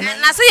nkire ne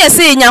na se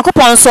yesi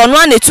nyankopon so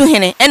no na etu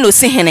hene e no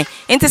si hene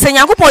enti se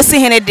nyankopon si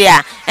hene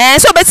dia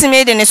so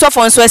betimi de ne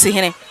sofo nso si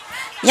hene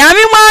nyame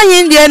ma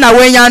ahindi na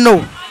wenya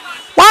no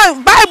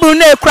Bible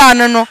na ekura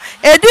no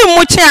edi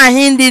muchi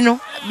ahindi no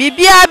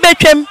bibia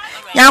betwem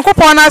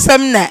nyankopon na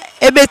asem na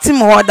ebetim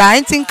ho da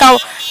enti nka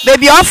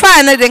baby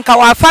ofa ne de nka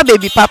wafa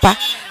baby papa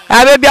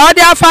baby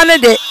odi afa ne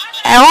de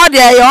ho de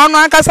ye ono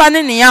ankasa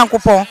ne ni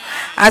nyankopon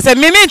ase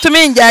mimi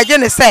ntumi njaje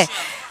ne se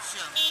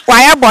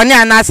waya boni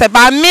anase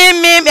ba mi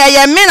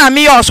ye mi na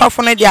mi yo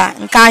sofo ne dia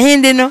nka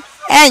hindi no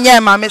enye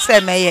ma me se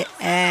meye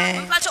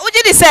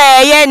uji di se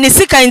ye ni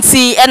sika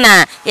nti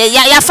na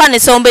ya fa ne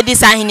se ombedi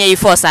sa ahene yi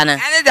force ana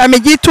ene da me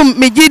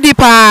gidi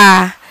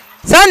pa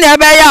sane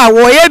ebe ya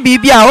wo ye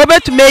bibia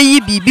obetume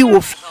yi bibi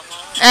wo fi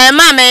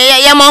ma me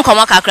ye mon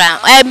komo kakra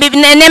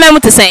ne me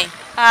mutu sen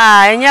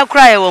enye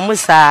kra ye wo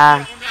musa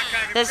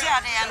de si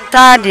ade ya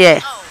nta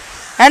de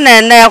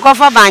ene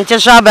yakofa banche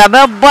so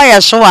be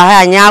boye so wa ha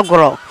anya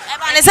agro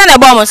ne se na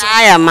bo mo so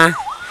aya ma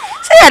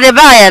se ya de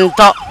ba ye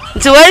nto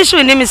nti we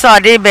su ni mi so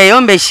de be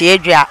yo mbe hie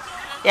dua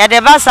ya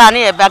de ba sa ne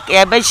ye ba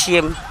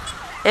hiem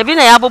ebi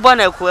na ya bobo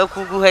na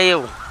akugu ha ye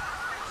wo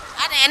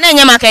ade na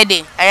nya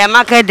makede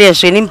makede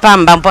so ni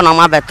mpamba mpo na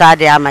ma beta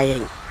de ama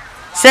ye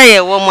se ye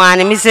wo mu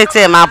ani mi se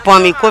te ma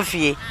pon mi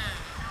kofie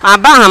ma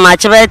ba ha ma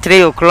chebe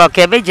 3 o'clock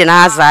e be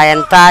gina aza ye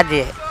nta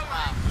de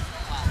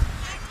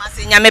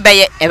nyame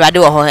beye ebade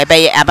wo ho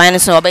ebeye aban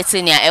so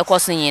obeti ni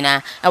ekoso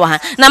nyina e wa ha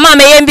na ma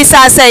me ye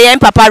mbisa say ye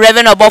papa Rev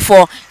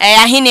Obofuor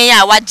ahene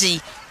ya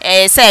waji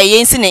say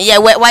ye nsi ne ye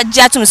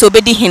waji atum so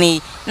obedi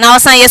hene na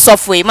osan ye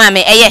sofwe ma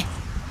me eye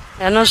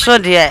eno so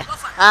de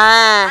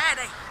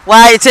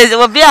why it is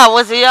obi a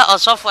wo se ye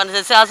osofo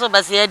ne se aso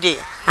base ye de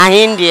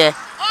ahende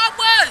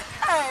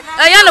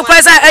ya no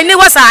kwesa eni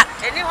hosa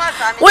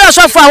wo yo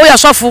sofo a wo yo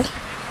sofo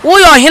wo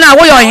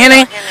yo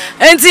hene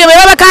enti me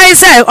be kai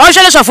say o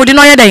hwele sofo di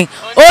no ye den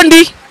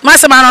ondi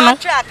masema no no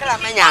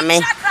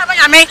nyame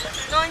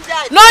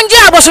no nje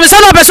abosom se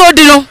no be so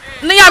di no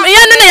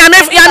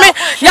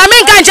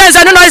yame nka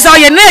nche no no se o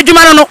ye na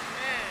adwuma no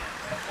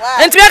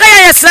enti be ka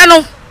ye sre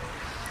no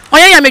o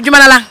ye yame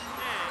adwuma la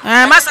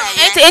Masa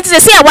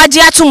enti se ya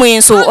waje atumu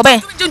yin so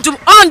obe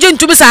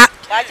ntumi sa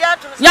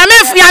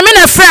nyame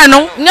na frɛ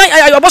no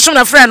obosom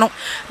na frɛ no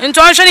nti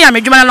on hwe ne ya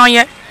medwuma na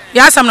onye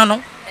ya asam no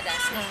no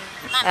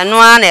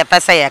eno ana e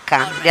pese ye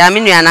ka dia me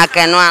nua na ka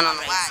eno ano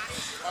no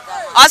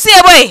Osi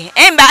eboy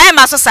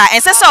emba so sa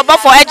ensese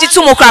Obofuor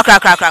agitu mu kra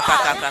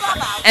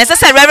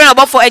ensese Reverend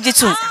Obofuor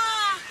agitu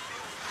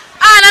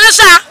na no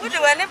sa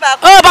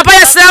oh papa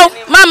yesrew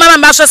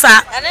mama so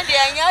sa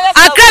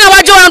akra na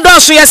waje won do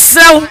so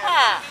yesrew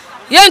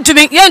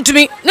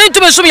yentumi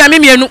sum ya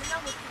memienu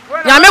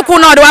ya meku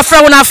na de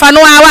wafra wo na afa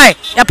no awai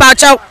ya pa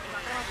chaw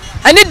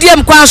ani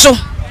diem kwan so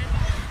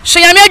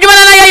hwe ya me adwuma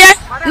na yeye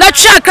na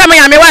twa akra ma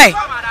ya me wai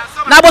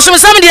na bosom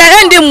sam de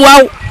endi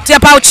muaw te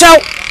pa chaw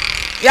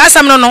ya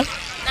sam no no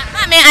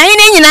mame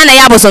ahine nyina na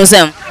ya bosom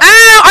sam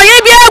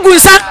oye bia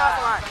agunsa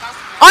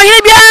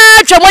oye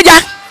bia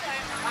twamoja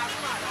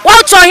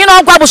wo to oye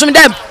na kwa bosom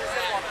dem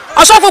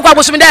osofo kwa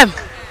bosom dem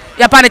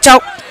ya pa ne chaw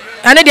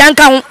ani de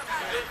anka ho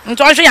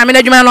nti on hwe ya me na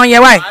adwuma na onye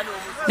wai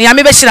ni ya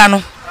me be hira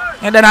no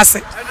ede na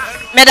se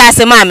me da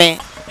se mame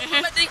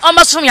on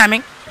ba sum ya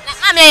me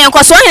mame yen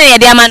ko so hene ye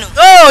de ama no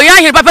oh ya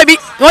hire papa bi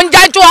on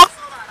janto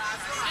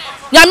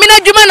ya me na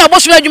adwuma na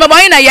obosom adwuma bo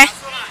na ye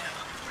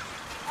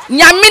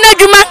nya me na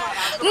adwuma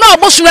na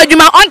obosom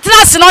adwuma on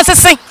trust no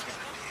sesen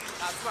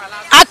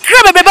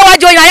akra bebe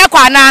waje on ya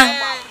kwa na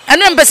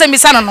eno mpese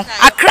misa no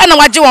akra na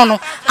waje won no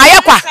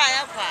ayekwa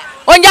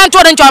on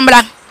janto de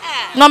nchombra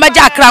no ma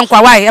ja akra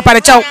nkwa wai e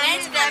pare chew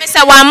me se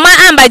wa ma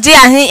ambaje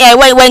ahin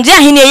wenje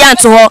ahin ye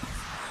yanto ho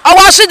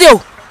owa sidi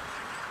o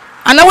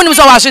ana wonim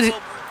so wa sidi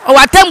o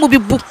wa tambu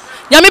bibu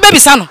nya me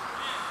bebisa no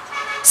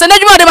se na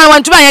dwuma de ma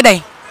wantuma ye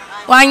den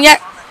wanye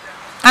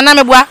ana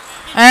mebua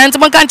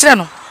ntimo kan kire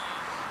no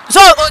so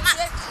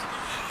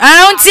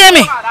on tie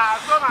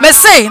me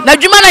say na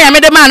dwuma na ya me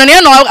de ma no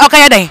ne no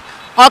okaye den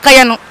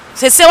okaye no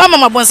se wa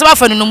mama bonse ba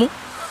fa no mu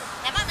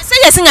me say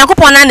yesi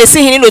Yakopon na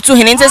si hini no tu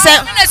hini nte se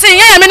se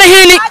ya me na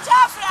hini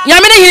ya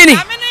me na hini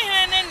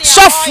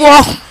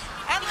sofo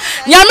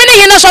ya me na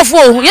hini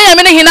sofo ya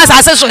me na hini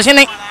asase so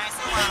hini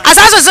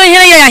asase so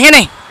hini ya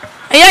hini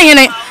eya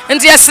hini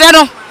nti yesre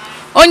no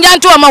onja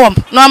nto ma wom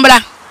no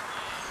mbra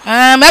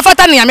me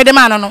fata ne ya me de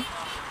ma no no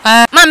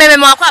mama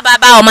me akwa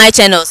baba o my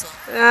channels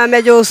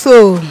mejo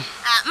so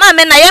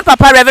mama na ye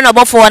papa Reverend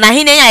Obofuor na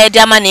hini ya ye de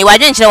ama ne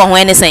wadwen kire wo ho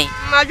ene sen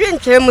madwen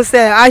kire mu se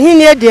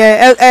ahini de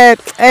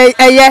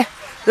eye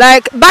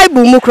like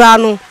Bible mu kra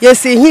no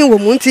yesi hin wo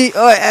mu nti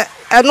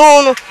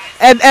eno no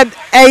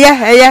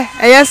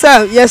eye so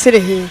yesire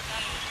hin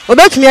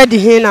obetumi adi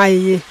hin na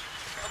eye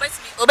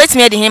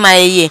obetumi adi hin ma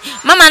eye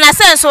mama na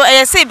sen so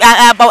yesi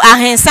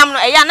ahensam no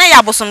eya na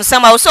ya bosom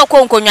sam a so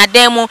ko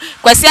nkonwadan mu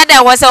kwasi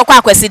ada wo se ko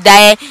akwasi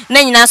dae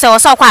na nyina so wo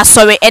so ko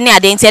asori ene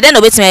ade nti ade na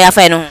obetumi ya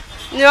fa no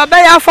ni obe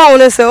ya fa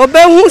won se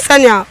obehu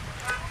sania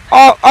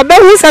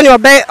obehu sania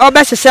obe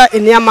hyehyɛ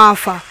eniama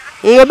afa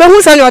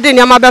obehu sania ode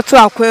eniama beto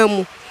akwan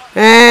mu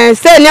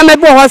se eniama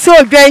bi ho se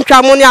odwan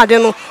twa mu ne ade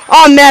no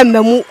o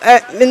mema mu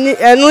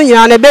enu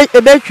nyina na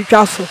ebe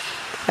twitwa so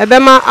ebe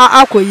ma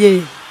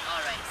akoye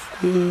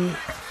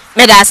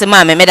medase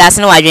mama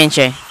medase no wadwen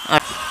kire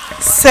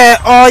se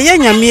oye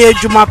nyame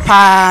adwuma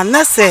pa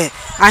na se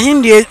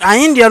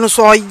ahindie no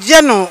so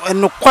oye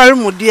no kware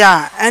mu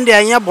dia ende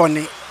anya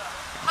bone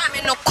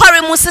mama no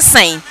kware mu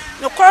sesen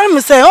no kware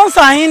mu se on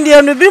sa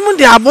ahindie no bi mu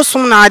de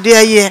abosom na ade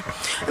ye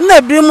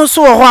na bi mu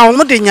so ho a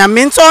mu de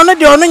nyame nto no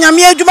de ono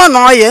nyame adwuma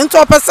na oye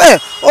nto pese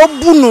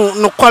obunu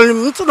no kware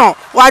mu nto no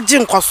waje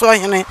nkoso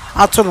hene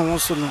ato no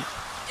so no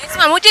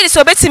ma mo jiri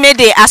so betime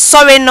de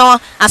asori no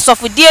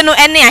asofudie no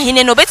ene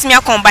ahine no betime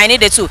combine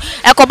the two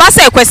ekoba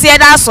se ekwesi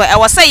eda aso e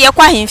wo se ye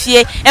kwa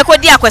hemfie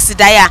ekodi akwesi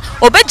dae a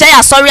obegya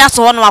asori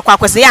aso ho no akwa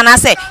akwesi ya na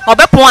se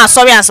obepon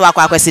asori anso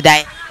akwa akwesi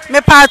dae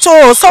me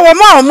paacho so wo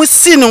ma wo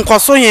si no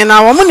nkoso hen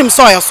na wo nim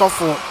so ye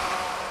sofo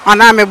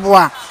ana me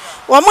boa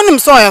wo nim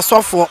so ye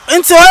sofo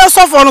nti o ye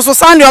sofo no so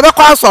sande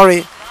obekwa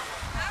asori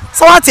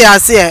so wate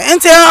ase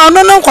nti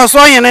ono no nkoso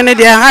hen ne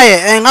de ha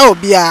ye en ha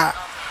obi a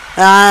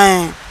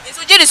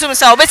jiri sum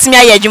sa obetimi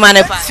aye adwuma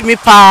ne pa timi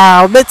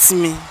pa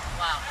obetimi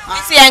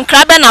isi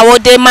enkrabe na wo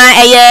de ma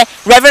eye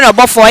Reverend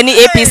Obofuor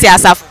ni APC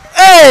asafo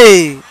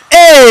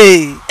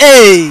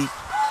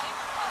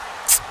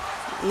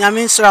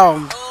nyame nsra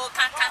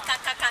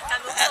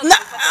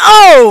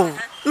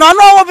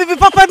no wo bibi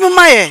papa bi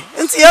maye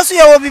nti yesu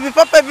ye wo bibi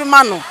papa bi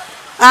ma no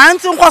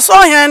anti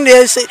nkwaso hen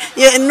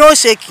ye no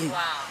sheki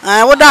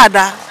wo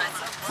dada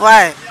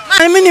why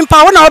me ni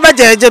pa wo na wo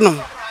bejeje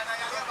no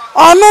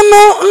ono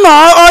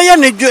no oye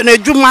na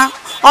djuma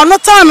ono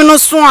time no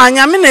so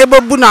anya me na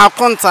ebebu na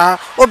akonta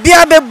obi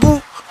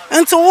abebu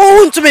nti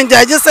wo ntumi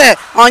njaje se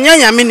onya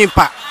nyame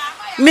nipa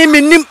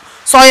mimi nim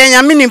so oye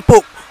nyame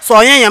nipo so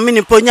oye nyame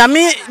nipo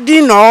nyame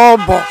di no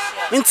obo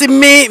nti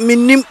me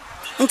nim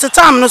nti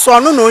time no so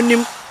ono na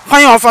onim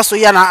kwan ofa so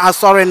ya na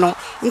asori no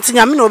nti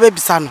nyame na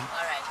obebisa no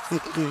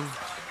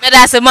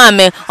medase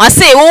mama o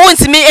say wo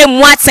ntimi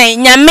emu aten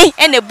nyame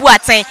ene bu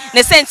aten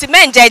ne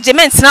sentiment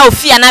judgment na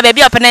ofia na ba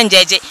bi opena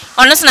njeje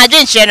ono so na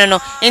dwenche no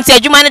nti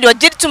adwuma ne de o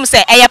giditum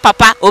say eye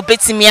papa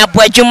obetimi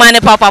abo adwuma ne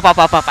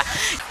papa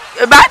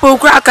Bible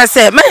kura ka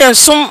say me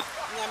ensum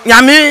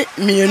nyame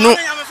mienu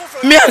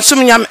me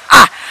ensum nyame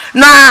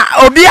na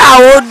obi a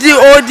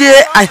odi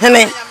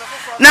ahene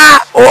na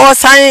o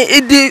san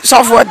idi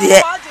sofo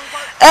de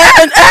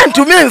and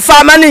to me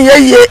farmer ni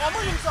yeye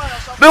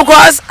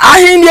because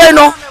ahene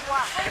no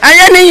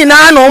anye ni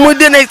nyina na omu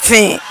de ne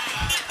tin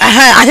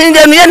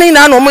ahene no ye ni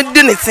nyina na omu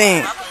de ne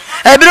tin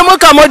ebiri mu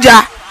ka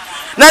moja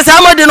na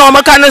sa mo de na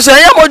omu ka no so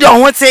ye moja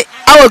ho te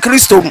awo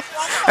Kristo mu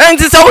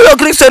enti sa wo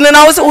Kristo ne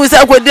na wo se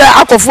akwedi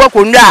akofo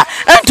akonnwa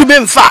enti me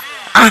mfa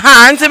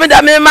enti me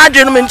da me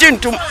madwe no me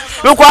ntintum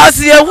because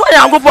ye wo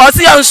Yankopɔ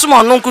se ye nsum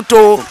ono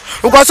nkuto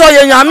because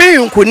ye nyame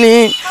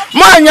yunkuni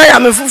mo anya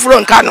nyame fufuro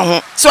nka no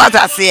ho so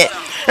atase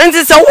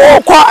enti se wo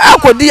kɔ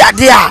akodi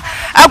ade a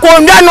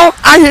akonnwa no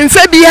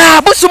ahemfe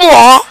bia bosum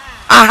wo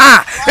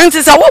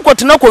enti se wo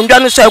kɔtena akonnwa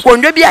no so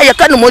akonnwa bia ye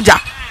ka no moja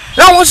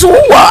na wo so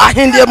wo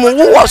ahende mu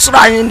wo soro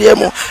ahende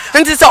mu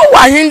enti se wo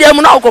ahende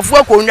mu na akofo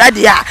akonnwa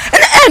de a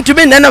enti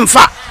me nene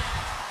mfa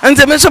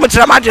enti me so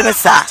betra madwe ne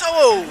sa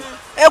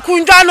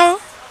ekundwa no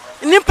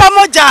nipa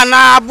moja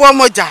na abo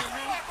moja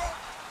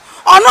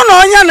ono no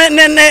onya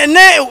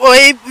ne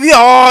obi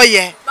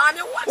oye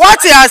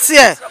what you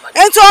say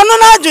enti ono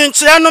na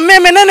adwunkyere no me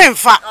ne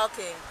mfa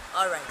okay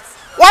all right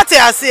what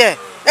you say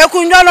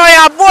ekundwa no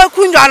ya abo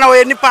ekundwa na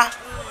we nipa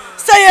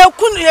say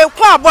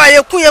yeku abo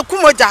yeku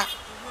moja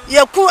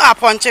yeku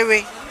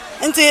aponchewe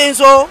enti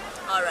nso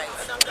all right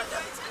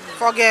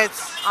forget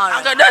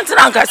anka don't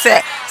ranka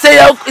say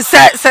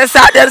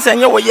there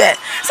say wo ye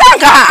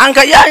sanka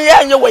anka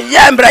ye wo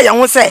ye mbra ye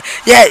ho say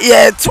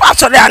ye to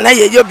asore ana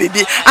ye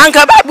bibi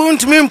anka Bible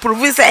ntumi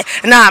improve say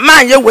na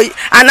man ye we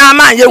ana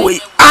man ye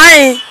we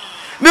ai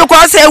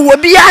because say wo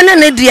bia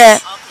ne de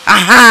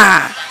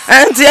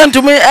enti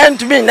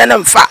entumi na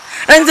mfa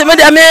enti me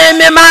de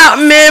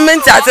me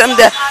ntasem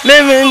de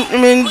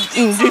me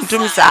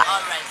ntumi sa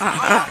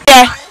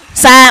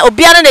sa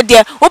obiara ne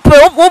de wo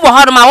bo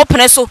hono ma wo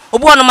pene so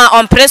obo hono ma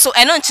on pene so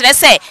eno nkire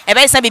se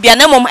ebe sa bibia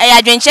na mom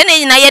adwenche ne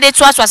nyina ye de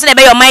to aso se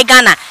ebe yo mai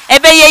Ghana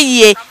ebe ye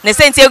yie ne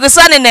senti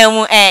eguso ne na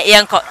mu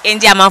yenko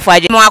endi amanfo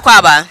adwe mo akwa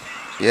aba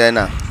ye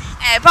na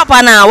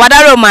papa na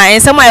wadaro ma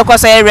ensem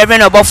ayekoso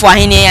Rev Obofuor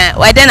ahini ya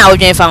wede na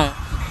odwen fa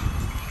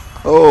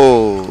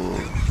ho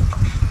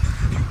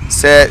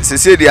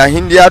se di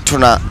ahindi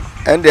atona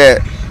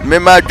ende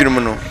mema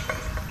adwunum no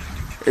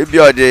ebi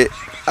ode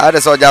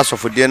ade so ja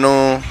asofode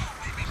no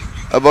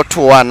about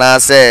one I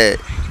say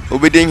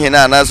obedient here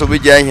and as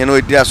obedient here no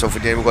dear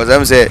softy because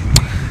I'm say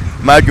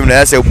my junior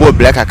I say boy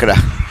black akra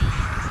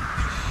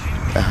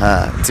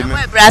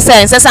brasa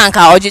and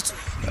sasanka oji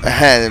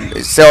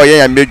so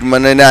yeah made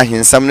man na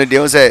hin some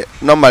dey say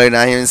normally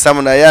na hin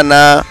some na ya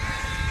na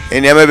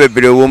eniam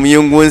bebre wo mu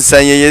yungu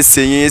nsan ye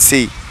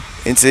sei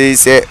nti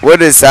say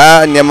what is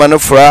niam no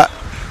fra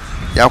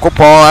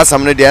Yakopon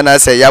asam no dey na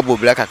say ya boy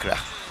black akra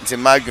nti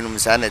my junior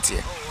sa na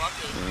tie.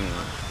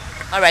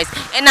 All right.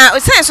 And now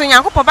sense when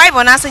Yankopon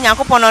Bible na say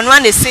Yankopon no na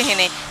se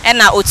hene e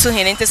na otu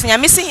hene nti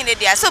nyame se hene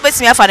dia so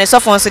betimi afa ne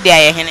sofo nso dia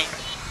ye hene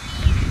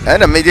e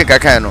na meje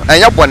kakan no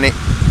anya bone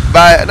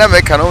ba na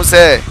me kan no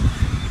say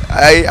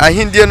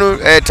ahindie no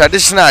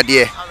traditional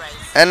de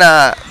e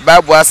na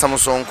Bible asam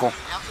so nko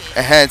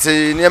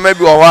nti niam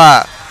bi wo ho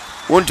a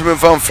wontumi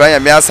mfa mfra ya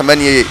me asam na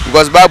ye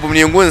because Bible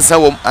ni ngu nsa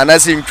wom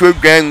anase ntwe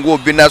dwan ngo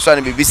bi na so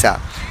na bibisa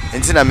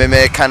nti na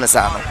me kan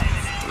sa no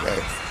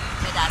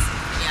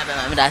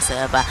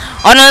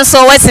ono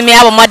nso wetimi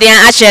abo modern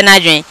ahye na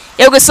dwen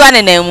eguso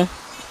ane na mu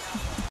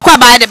kwa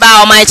ba de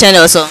ba o my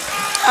channel so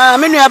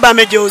menu aba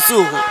meje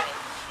osu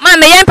ma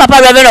me yen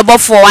papa Rev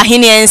Obofuor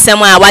ahini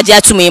ensem a waje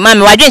atumi ma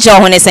me wadwen che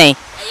ho ne sen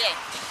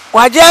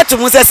waje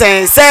atumu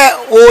sesen se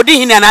odi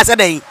hini na asa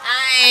dan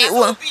ai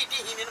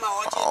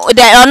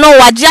de ono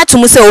waje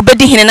atumu se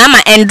obedi hini na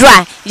ma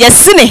endra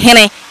yesi ne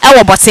hene e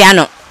wo bote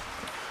ano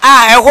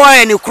eho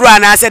eni kura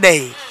na asa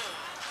dan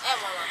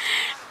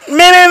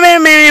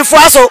me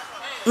fuaso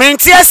me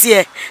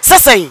ntiasie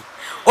sesen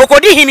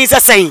okodi hini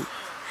sesen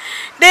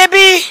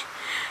debi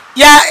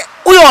ya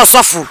uyo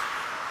osofu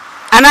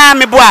ana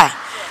meboa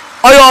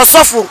oyo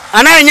osofu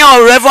ana enya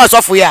o Rev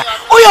osofu ya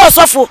uyo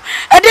osofu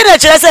edi na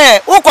kire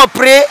se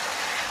ukopre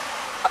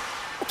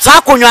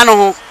sa konwa no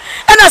ho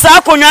ena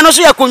sa konwa no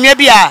so ya konwa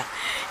bia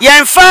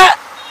yemfa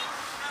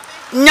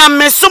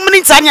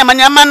nyamesumni tsa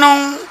nyamanyama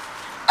no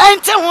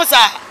ente ho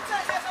sa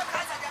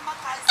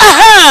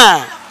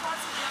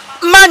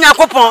manya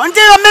kopon nti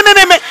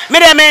me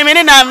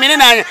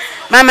na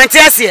mama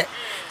ntiasie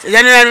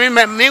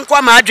yana me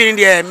nkwa ma adwene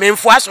de me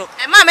mfuaso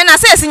ma me na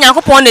se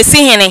Yakopon na si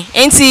hene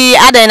enti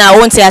adan na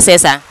wo ntiasie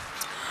sa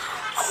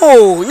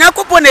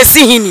Yakopon na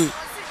si hini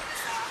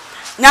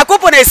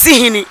Yakopon na si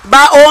hini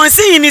ba on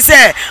si hini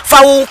se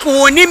fa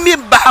woni mi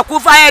ba ku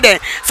fa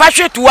yede fa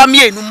hwetuwa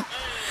mienum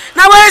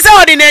na we se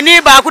odi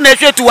nani ba ku na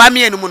hwetuwa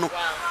mienum no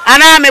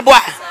ana me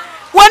boa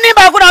woni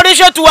ba ku na odi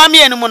hwetuwa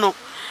mienum no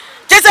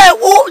chese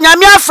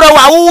nyame afra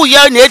wa wo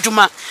ye na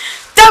edwuma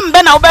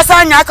tembe na obesa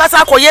anya akasa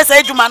akoye se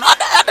edwuma no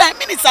ada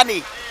minisa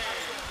ni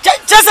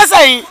chese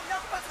sei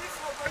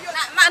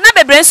na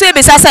bebre nso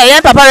ebisa say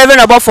yen papa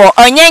Rev Obofuor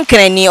onye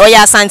nkrani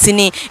oya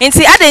santini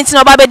nti adenti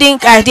no babedi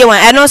nkade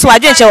wan eno so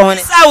wadwe nche wo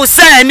ne sa wo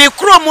say ni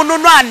krom no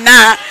no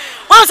ana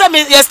won say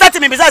me you start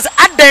me bisa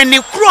adan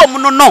ni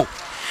krom no no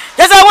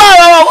yes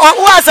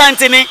wo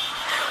asantini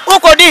wo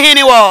kodi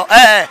hini wo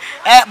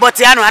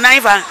botiano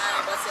anaifa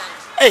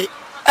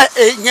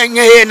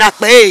nye na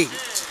pe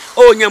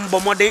o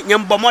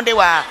nyembomode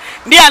wa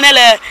dia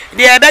nele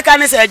dia beka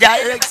ni se ja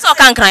so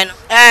kankran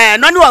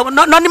no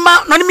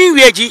no mi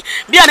wieji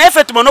dia na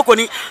efetumo no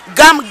koni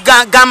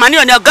gamani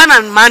oni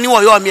Ghana mani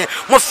wo yo me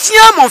mo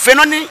fia mo fe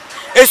no ni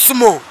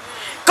esumo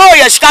ka o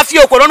ya shika fie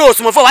okoro no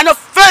osumo fo wa no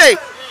fe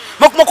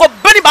mo ko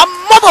beni ba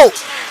mobo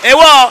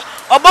ewo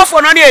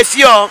Obofuor no ni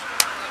efi o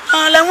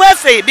lenwe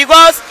fe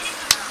because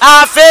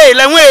afe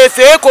lenwe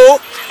efe ko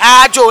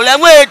ajo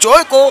lenwe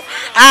ejo ko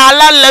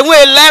ala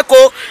lenwe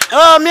leko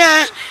o mi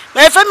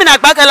me femina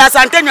gbaka la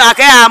santenyo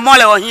ake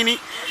amole ohini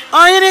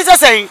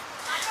sesen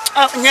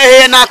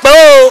nye na pe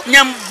o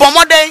nye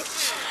bomode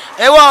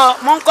ewo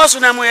mo nkosu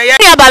na mu ye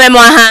ni aba me mo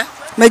aha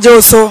meje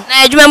oso na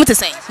adwuma mu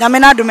tesen na me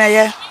na dum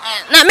eye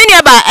na me ni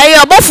aba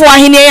Obofuor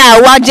ahini ya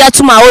waje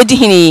atuma odi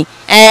hini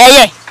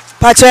eye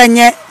pacho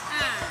enye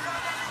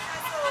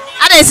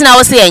adan sina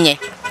wo se enye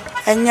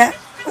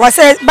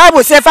wase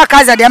Bible say fa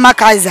Kaiser de ma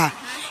Kaiser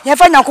ye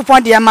fa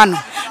Nyankopon de ma no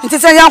nti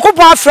se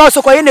Nyankopon afra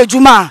so ko ye na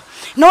adwuma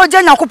na o je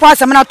Nyankopon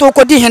asem na to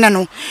ko di hene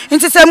no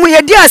nti se mu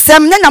ye di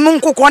asem nya nyam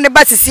nkokon ne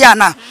basisi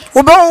ana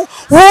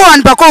wo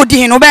an ba ko di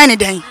hene oba ni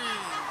den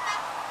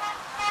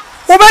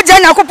oba je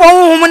Nyankopon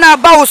hum na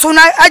ba wo so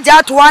na aja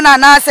atoa na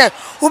na se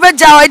oba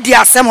ja di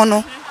asem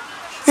no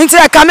nti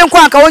e ka me nko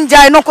anka won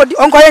jai no ko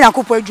onko ye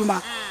Nyankopon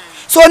adwuma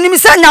so nim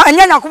se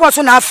nya Nyankopon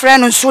so na afra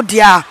no so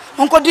dia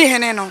onko di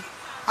hene no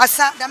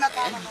asa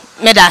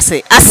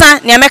medase asa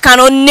ne ameka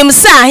no nim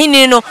se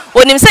ahini no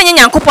onim se nya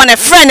Nyankopon ne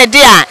frɛ ne de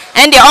a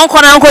ende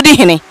onko na onko di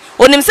hene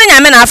onim se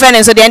nya me na frɛ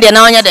ne so de ende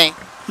na onya den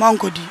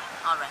monko di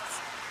alright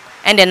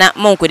ende na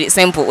monko di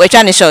simple we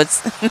twa ne short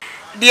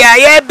dia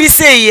ye bi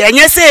sei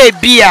enye se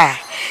bia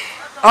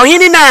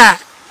ohini na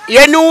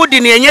ye nu di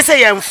ne enye se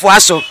ye mfo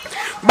aso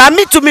ba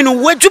mitumi no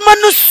wadwuma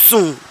no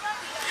sun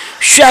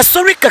hwa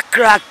sorry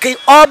kakrake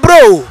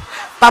obro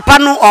papa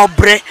no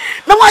obre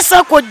na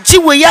wasa ko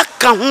jiwe ya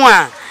ka ho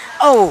a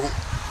oh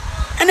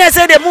ene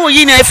se de mu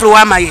yi na efri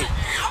wa maye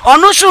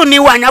onu shu ni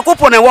wa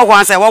Nyankopon na wo ho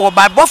ansa wo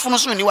ba bofu no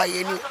shu ni wa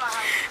ye ni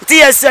ti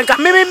yesen ka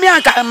me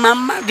anka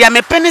mama dia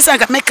me penisa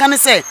anka me kan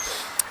se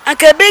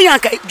anka be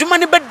yanka djuma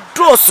ni be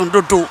drosun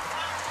dodo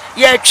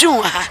ye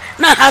twu ha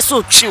na ha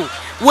so twu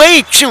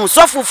we twu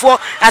sofufo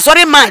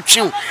asori ma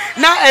twu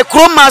na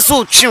ekroma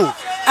so twu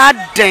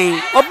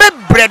aden obe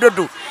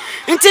bredodo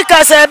nti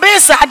ka se be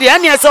sa de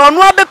ane se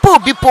onu abepo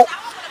obi po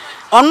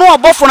onu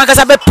Obofuor na ka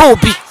se bepo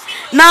obi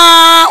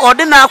na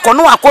ode na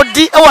akono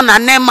akodi e wona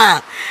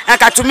nema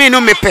aka tumi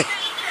no mepe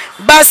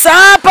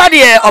basa pa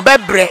de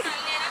obebre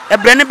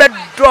ebre ne be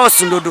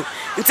dross ndodo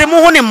nti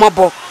mu hu ne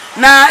mobo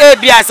na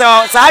ebia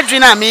sa adwi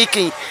na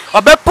making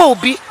obepo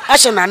obi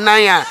ahye na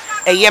nan a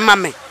eye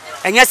mame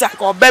enye sa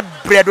ka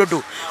obebre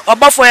dodo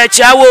Obofuor ya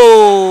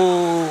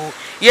chiawo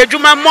ye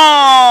djuma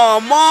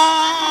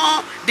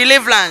mo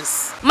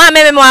deliverance ma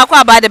me mo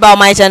akwa about about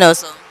my channel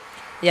so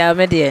ya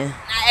me de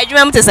na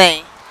adwuma mu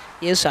tesen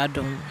Yesu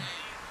adom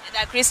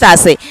da Krista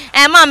say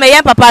ma me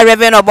ye papa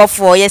Rev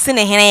Obofuor ye se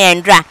ne hene ye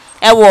ndra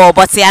e wo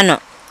botiano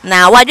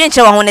na wadwe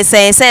nche wo ho ne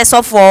say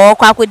sofo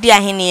kwa akodi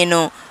ahene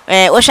no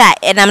wo hwa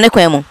enam ne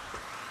kwan mu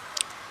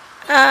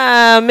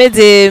me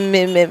de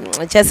me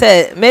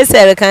chese me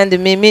sere kan de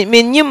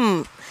me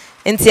nyim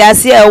nti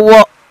ase e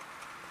wo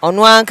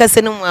ono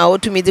ankase no a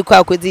otumi di kwa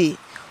akodi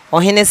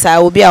ohene sa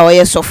obi a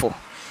oye sofo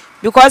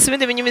because me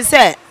de nyim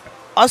say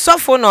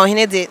osofo no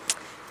ohene de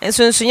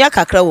ensunsunya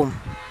kakra wom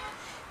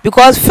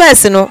because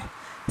first no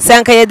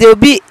sanka ye de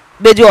obi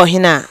bedi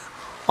ohene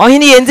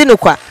ye ndi no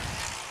kwa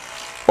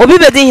obi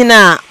bedi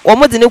hina wo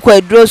mo de ne kwa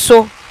aduro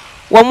so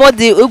wo mo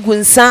de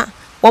egunsa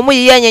wo mo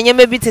ye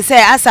nyanyema bi te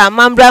say asa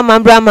mambra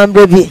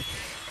bi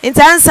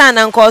intansa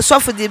na nko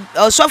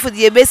osofo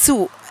de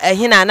ebesiu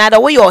ehina na da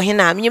wo ye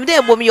ohene mnyim de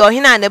ebom ye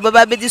ohene na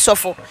baba bedi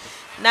sofo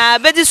na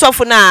bedi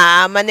sofo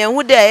na amane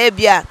hu de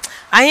ebia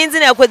ahindi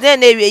na ekwede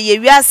na ye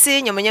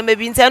wiase nyamanyama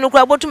bi ntan no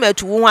kura botum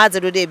atuwu hu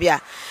azedo de bia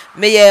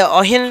me ye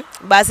ohin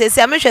ba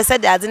sesi amehwe se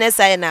de adene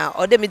sai na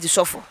ode me di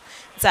sofo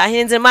ta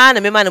ahindi ma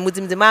na me ma na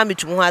mudim de ma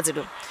metum hu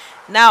azedo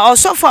na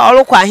osofo a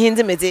orokwa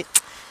ahindi me de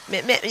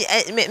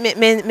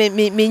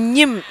me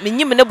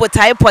nyim ne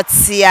botai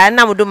potsia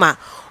na muduma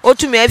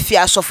otumi afi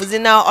asofo di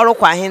na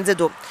orokwa ahindi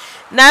do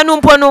na nu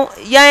mpo no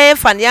yan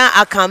fan yan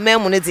akamma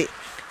mu ne de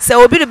se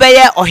obi de be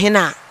ye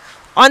ohina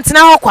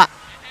ontena hokwa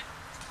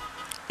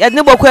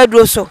yadne boku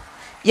aduro so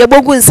ye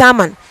bogu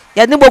nsaman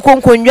yadne boku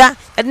nkonwa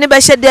yadne be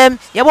hyedem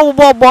ye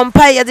bobo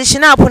bompa yade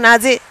hina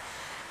aponade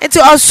enti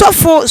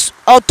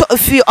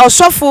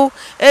osofo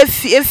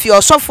efi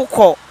osofo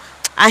ko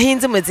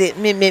ahindi mede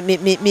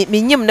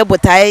me nyim ne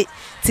botai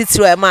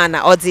titiro e ma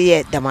na ode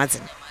ye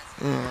damazin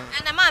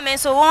na ma men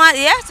so won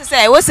ye to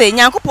say wo say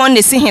Nyankopon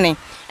ne si hene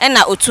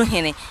na otu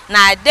hene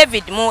na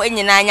David mu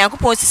enyina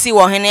Nyankopon sisi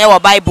wo hene wo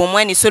Bible mu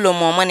ani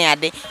Solomon mu ne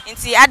ade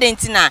nti ade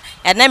nti na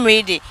ya na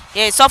mrede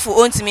ye sofo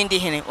ontimi ndi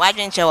hene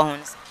wadwenche wo ho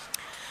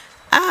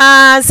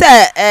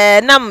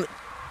say nam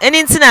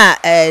eni nti na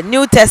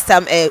New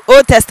Testament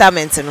Old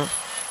Testament no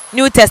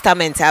New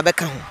Testament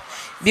abeka ho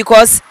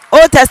because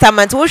Old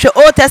Testament wo hwe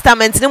Old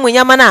Testament ni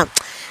munyama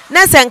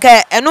na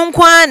senka eno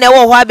nkwa na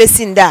ewo ho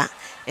abesinda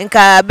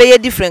nka beye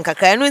different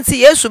kakra eno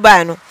nti Yesu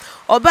ba no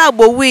oba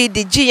agbowi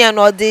de giyan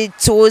no de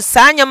to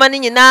sanyama ni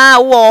nyina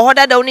wo ho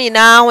dada ni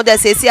nyina ho da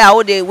sesi a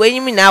wo de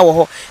wenyim na wo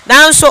ho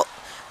nanso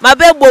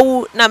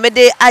mabegbowu na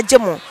mede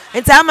agemo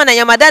nti ama na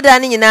nyama dada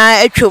ni nyina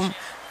atwom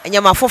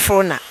nyama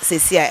foforo na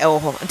sesi a ewo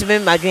ho nti me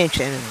madwen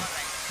twen no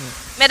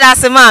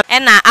medasema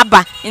na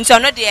aba nti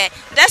ono de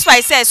that's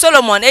why say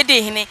Solomon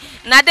edi hene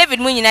na David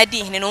mu nyina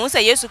di hene no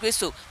say Yesu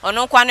Kristo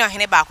ono kwa ne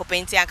ohene ba ko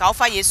penti anka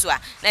ofa Yesu a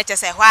na che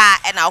say hwa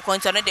na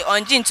okonti ono de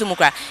onji ntumu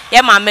kra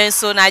ye ma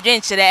menso na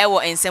adwen kire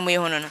ewo ensem ye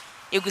hono no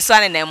eguso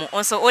ane na mu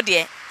onso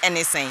ode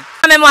ene sen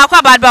amemo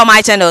akwa bad by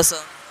my channel so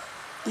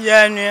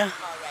yeah nua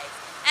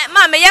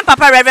ma me ye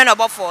papa Rev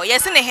Obofuor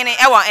yes ne hene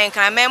ewo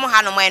enkran memu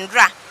hanom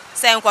endra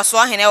say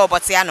nkoso hene ewo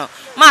botia no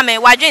ma me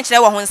wadwen kire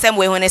ewo ho nsem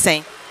we ho ne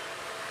sen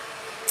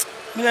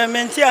me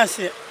menti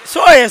ase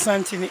so ye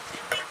santini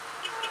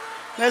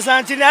na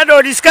santini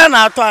ado diska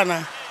na ato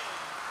ana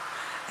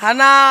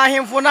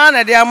himfo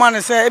na de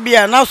amane se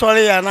bia na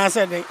sori ya na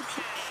se de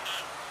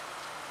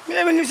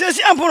me ni se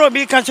si amporo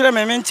bi ka kire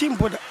me menti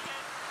mpoda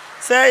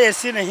se ye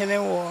si ne hene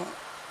wo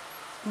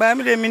ba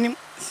me de minim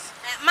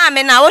ma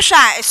me na wo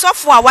hwa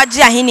sofo a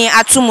waje ahini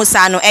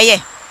atumusa no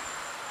eye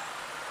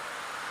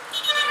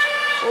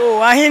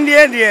oh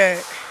ahindie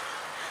de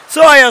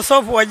so ye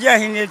sofo waje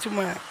ahini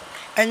atuma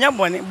enya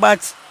bone but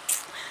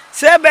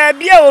se ba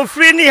bia o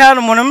free ni ha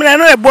no mo no me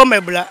no ebo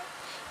mabla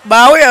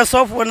ba wo ye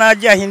sofo na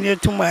age ahini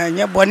atuma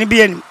enya bone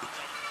bia ni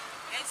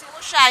enti wo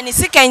hwa ni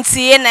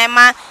sikantie na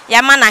ma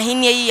ya ma na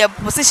ahini yi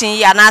position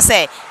yi ana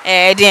se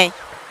den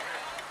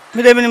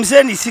me de minim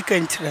se ni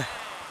sikantira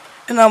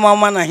ina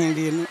ma na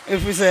ahini no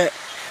efi se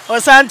o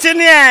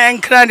santini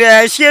enkra de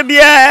ahie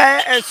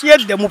bia ahie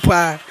demu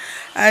pa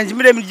and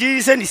me de mi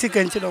ji se ni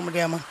sikantira mo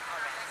de ama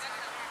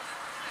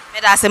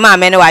me da se ma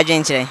me ne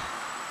wadwen kire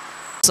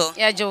so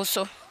ya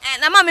joso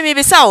na ma me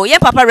bisa o ye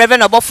papa Rev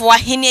Obofuor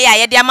ahini ya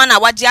ye de ama na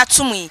waje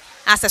atum yi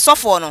ase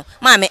sofo no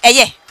ma me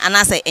eye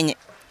ana se enye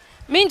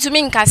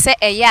mintumi nka se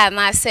eye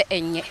ana se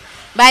enye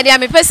by the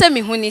me pese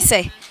me hu ni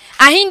se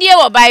ahindie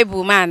wo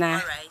Bible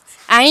mana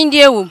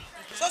ahindie wo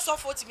so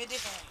sofo ti me de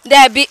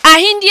there be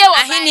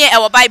ahindie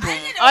wo Bible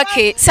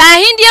okay sa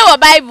ahindie wo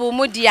Bible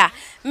mu dia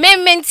me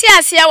menti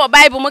ase wo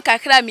Bible mu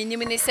kakra me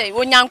nim ni se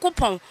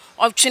onyankopon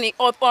otwene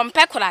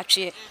ompe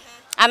koratwe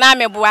ana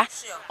meboa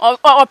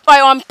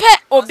ompe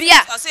obi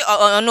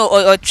a no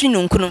otwi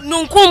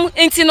nunkum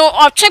enti no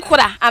otwe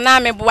kora ana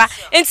meboa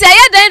enti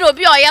aye dan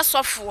obi a oye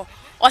sofo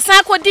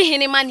osan kodi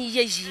hene ma ne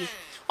yeyie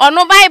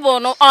ono Bible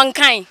no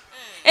onkan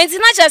enti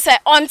na che se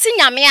onti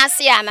nyame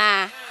ase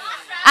ana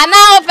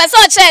opese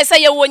o che se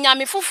ye wo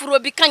nyame foforo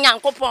bi kan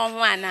Nyankopon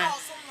ho ana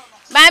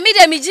ba mi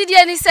de mi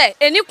gidie ni se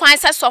eni kwan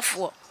se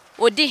sofo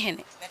odi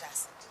hene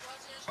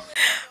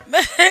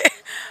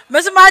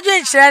me se ma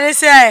dwen kire ni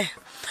se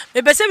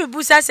me bese bi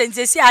busa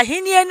sentesi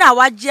ahenie na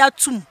waje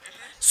atum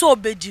so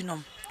obedi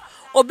no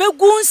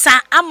obegu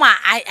nsa ama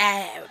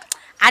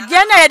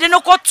ade na yede no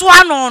koto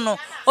ano no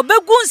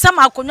obegu nsa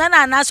ma akonwa na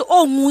anaso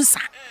onwu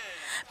nsa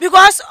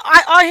because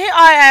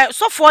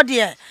so for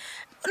there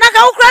na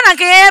ka ukra na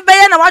ke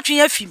be na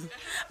watwe afim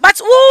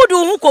but wo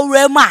do hu ko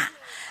wura ma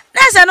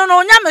na se no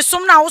no nya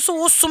mesom na wo so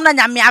wo som na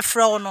nyame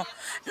afre wo no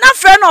na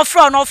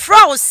frɛ no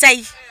frɛ wo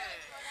sei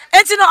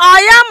enti no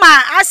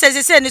oyama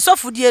asese ni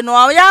sofudie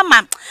no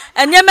oyama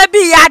enyema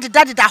bi ya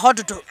deda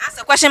hododo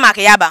ase question mark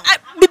yaba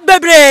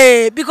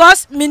bebre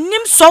because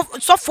minim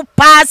sofu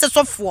pass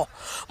sofo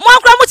mo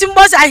akra mutim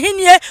boss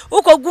ahenie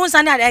ukogun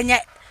san na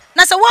enye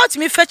na se what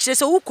me fetchire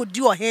se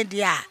ukodi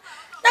ohede a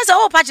na se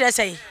wo pa kire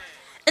se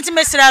enti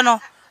mesira no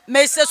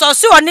mese so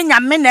se oni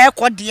nyame na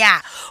ekode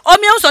a o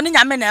mi so ni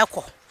nyame na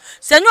eko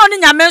se nyo ni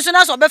nyame so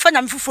na so be fa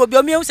nyame fufuro bi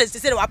o mi se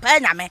se wa pa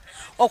nyame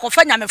o ko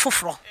fa nyame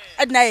fufuro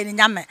edna ye ni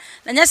nyame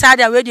na nya sa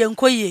dia we de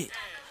enkoye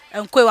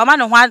wa ma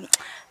no ho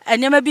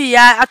enyema bi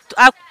ya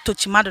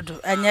atochima dodo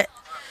enye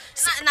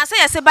na say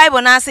yes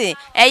Bible na say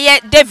eye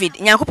David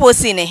Nyankopon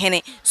si ne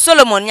hene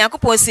Solomon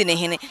Nyankopon si ne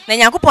hene na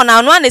Nyankopon na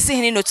ono na si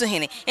hene no to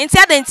hene enti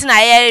adanti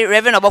na eye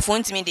Rev Obofuor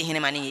ntimi de hene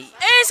ma ne yi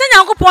se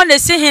Nyankopon na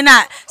si hene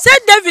a se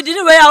David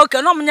ni we ya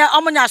okay no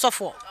omunya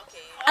asofo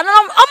ana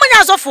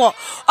omunya asofo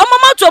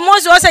omama to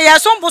mo se ya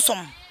so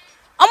mbosom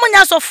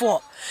omunya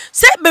asofo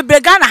se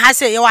bebrega na ha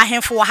se ye wa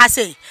henfo ha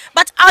se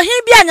but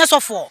ahen bi anya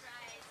asofo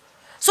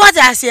so what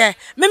I say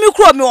memi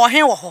kro me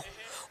ohen wo ho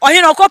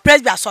ohen no ko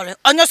presbyter sorry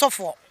onye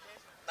asofo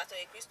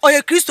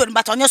oye Kristo ni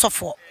but onye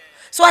asofo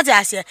so what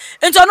I say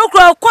ento no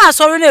kro ko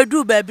asori na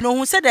edu ba bi no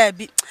hu se da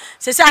bi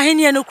se se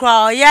ahenie no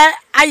kro oye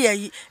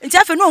ayayi enti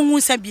afa no hu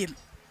nsa biem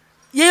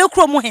ye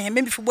kro mo he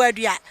me fibo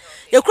adua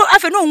ye kro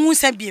afa no hu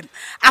nsa biem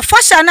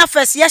afasha na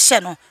first ye hye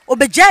no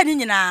obegya ni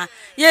nyina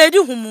ye di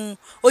humu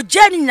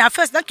ogya ni nyina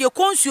first na ke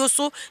konsuo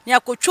so ne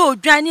akotwa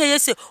odwan ne ye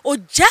se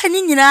ogya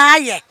ni nyina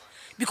aye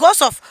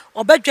because of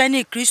obedwa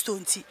ni Kristo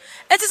nti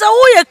enti so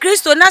wo ye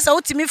Kristo na sa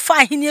wotimi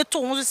fa hene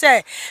to ho so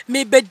se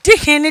me bedi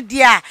hene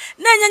dia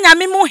na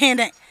nyanyame mu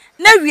hene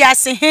na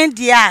wiase hene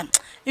dia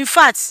in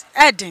fact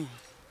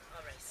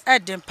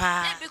Eden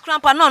pa bi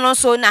krampa no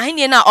so na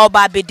hene na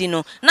oba bedi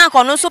no na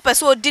ko no so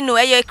pese odi no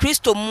eye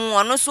Kristo mu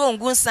ono so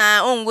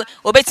ongunsan ongu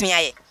obetimi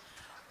aye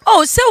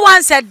oh say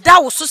one said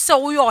that was so say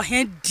wo your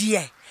hen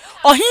die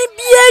ohen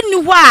bie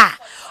ni ho a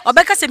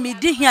obeka se me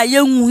di hen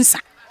aye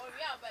ngunsan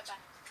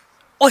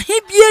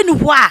ohen bie ni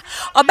ho a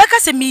obeka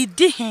se me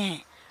di hen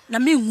na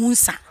me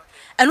ngunsan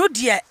eno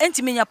die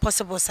enti menya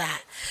possible sa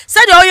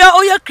say de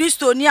oyo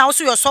Kristo ni a wo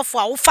so your sofo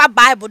a wo fa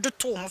Bible do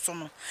to ho so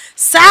no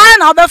sa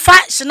na obefa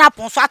snap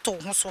so ato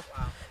ho so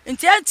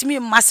enti me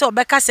mase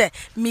obeka se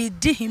me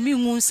di hen me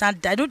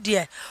ngunsan da no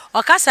die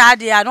okasa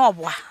ade a na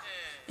oboa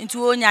enti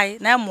onyai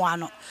na emoa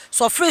no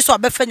so free so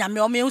obefa nyame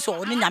o me so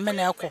oni nyame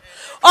na ekọ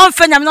on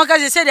fa nyame no ka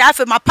se de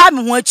afa mapa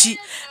me ho achi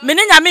me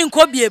ne nyame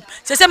nko biem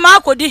se ma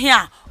akodi he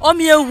a o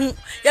me ehu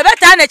ye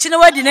beta na chi ne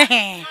wadi ne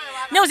he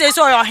ne o se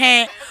so yo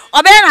he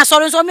obe na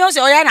sori so me o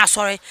se o ya na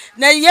sori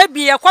na ye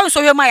bi ye kwa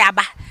so hwe ma ya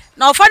ba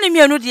na ofa ne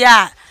mienu de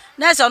a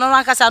na se no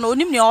akasa na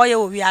onim ne o ye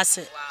wo wi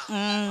ase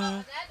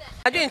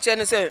adwen che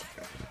ne se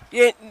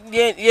ye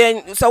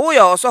so wo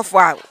yo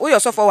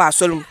sofo wa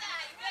asolum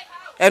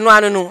enu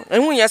anu no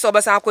ehun ye se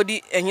obesa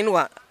akodi ehin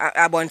wa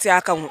abonti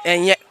aka hu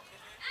enye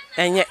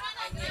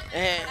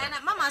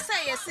na mama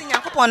say yes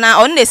Nyankopon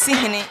na on na si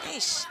hene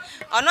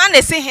ono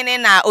na si hene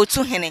na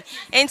otu hene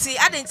enti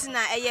adenti na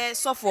eye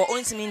sofo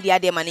ontimi ndi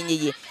ade ma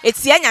nyeye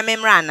etia nyame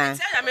mra na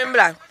etia nyame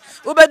mra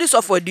ubedi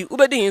sofo di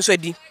ubedi hinso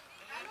di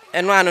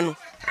enu anu no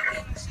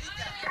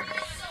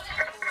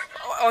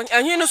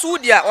ehin no so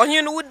wudi a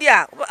ohin no wudi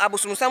a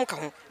abosumsam ka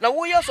ho na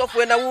wo ye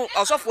sofo na wo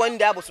osofo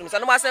ndi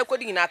abosumsam no ma say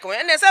kodi hina ka ho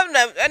ene se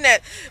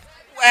ene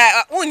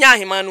unya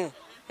ahima no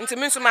nti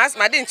me nso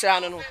ma de nkyira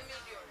no no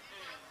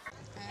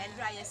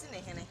endra yesi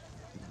ne hene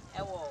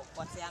ewo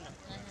botiano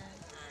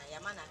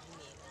yamana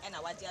hene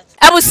ena wadi atu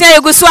abusia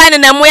yegusu ane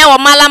na moya wo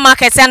mala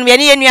market anu ye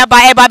ne yenua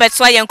ba eba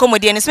beto ye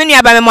nkomodie ne so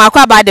nua ba me mo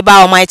akwa ba de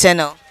ba o my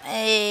channel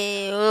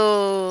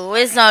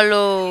we's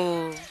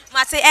lo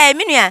mate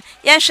minua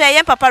ye hwe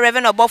ye papa Rev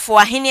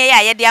Obofuor hene ye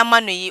a ye de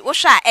ama no yi wo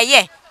hwa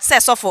eye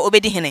se sofo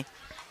obedi hene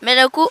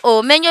mereku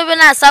o menyo bi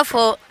na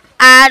sofo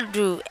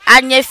adu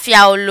anye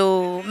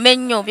fiaulo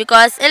menyo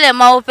because ele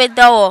ma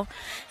opedo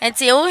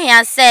enti wo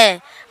hia se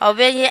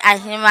obeyi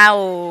ahima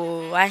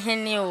o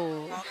ahini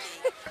o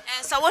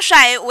so wo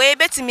hwa we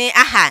betimi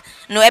aha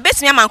no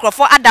ebetimi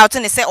amankrofo adult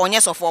ne se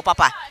onye sofo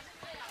papa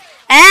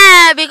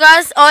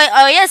because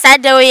yes I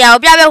do ya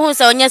obi abehu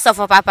se onye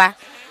sofo papa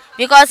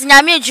because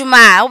nyame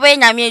ejuma obe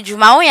nyame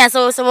ejuma wo hia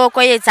se wo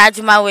koye ta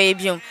ejuma we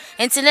biom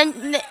enti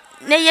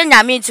ne ye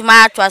nyame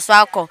ejuma ato aso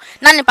akọ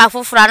na nipa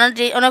foforo no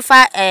de ono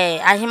fa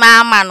ahima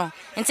ama no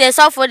nti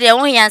sofo de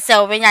wo hia se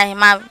obe nya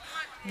ahima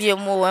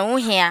biom wo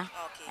hia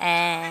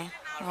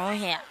wo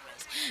hia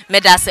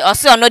medase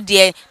osi ono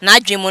de na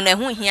adwemu no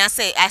ehu hia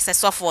se ase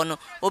sofo no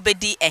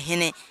obedi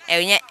ehene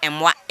enye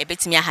emwa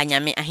ebetimi aha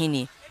nyame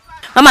ahini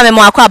mama me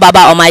mo akwa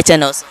baba on my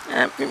channels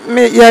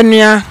me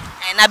yanua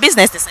na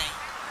business the same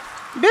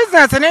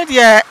business ne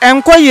de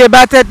enkoye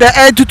bate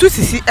de tutu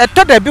sisi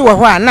etoda bi wo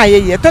ho a na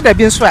ye etoda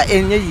bi nso a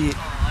enye ye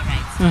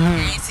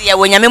see ye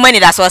wo nyame money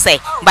that so say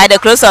by the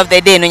close of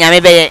the day no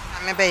nyame be ye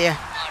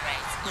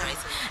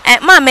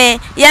mama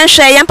yen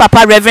hwe yen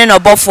papa Rev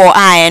Obofuor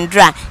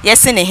endra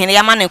yesi ne hene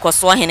yama ne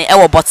nkoso hene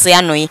ewo bote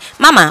ano yi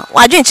mama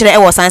wadwen kire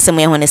ewo sansem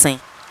ye ho ne sen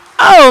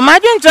oh my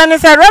dwen kire ne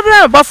say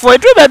Rev Obofuor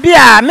edru ba bi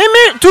a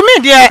mimi to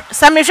me de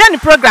samehwe ne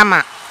program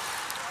a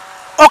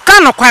oka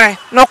no kware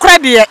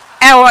de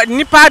ewo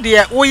nipa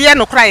de wo ye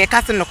no kware ye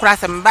kase no kware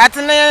asem but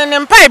ne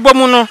mpa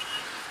ibomu no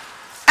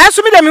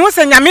asu mi de mi hu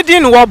se nyame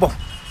din no wobo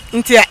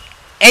nti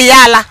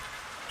eyala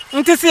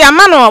nti se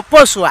ama no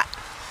posua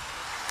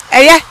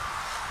eye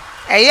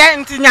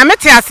nti nyame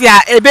te ase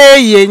a ebe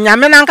ye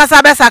nyame na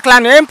nkasa be sakla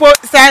no empo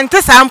se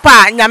nte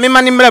sampa nyame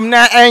mani mram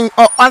na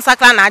on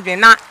sakla na adwen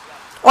na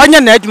onye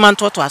na adwuma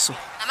ntoto aso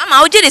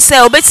mama ojiri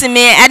se obetimi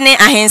ene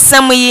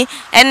ahensam yi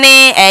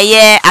ene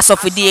eye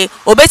asofodie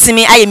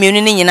obetimi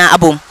ayemienu ni nyina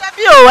abom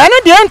bio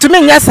ene de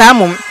ntumi nya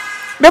samum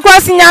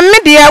because nyame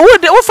de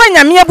wo fa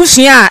nyame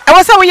abusua a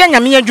ewo se wo ye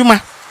nyame adwuma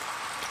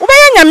wo be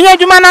ye nyame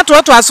adwuma na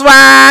toto aso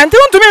a nti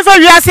ntumi fa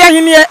wiase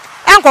ahenie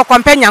enko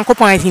kompanya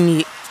nkopon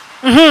ahenie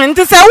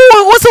nti se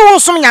wo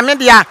sum nyame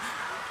de a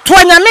to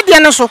nyame de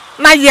ne so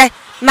na ye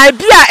na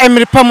bia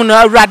emiripam no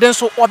awurade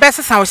nso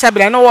obesesa wo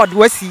hyabele na wo de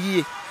wasi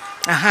yie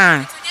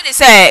They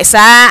say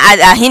sa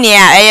ahini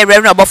a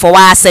Rev Obofuor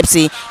wa accept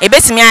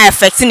ebetimi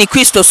affect ni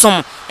Kristo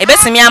som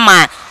ebetimi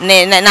ama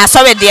na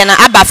sorry de na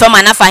aba fam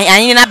na fa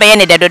ahini na be ye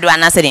ne de dodo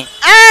anase de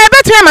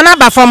ebetimi ama na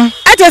aba fam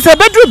aje se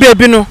bedru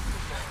bebi no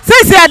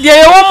sesi ade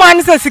ye wo mu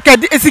an se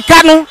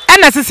sika no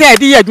na sesi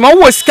ade ye adwuma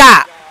wo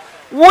sika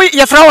wo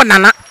ye fra wo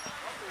nana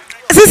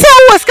sisi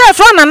wo sky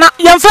from nana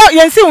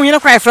yensi wo hine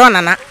kwa from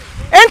nana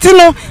enti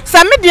no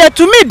sa media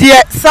to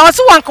media sa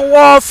so wanka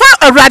wo fa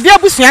awrade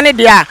abusua ne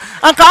de a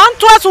anka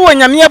onto aso wo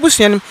nyame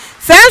abusua nim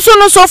senso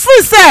no so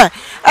free say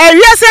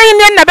wiase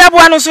hine na bebo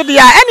ano so de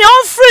a ene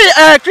on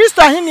free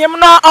Kristo hine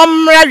no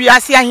omra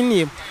wiase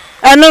hine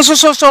eno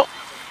so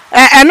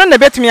eno na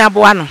betumi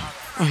aboa no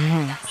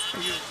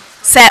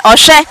se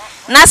ohwe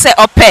na se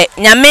ope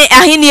nyame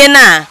ahenie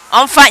na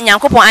onfa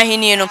nyankopon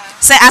ahenie no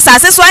se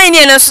asase so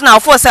ahenie no so na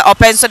ofo se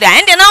ope so de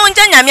ende na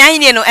onja nyame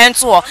ahenie no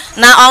ento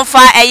na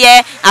onfa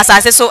eye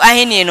asase so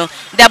ahenie no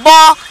the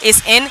ball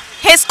is in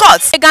his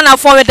court. Ghana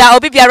for da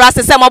obi biara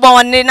se mo ba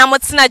won na mo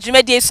tena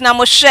dwumadi esu na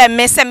mo hwe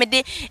me se me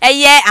de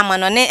eye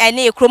amanone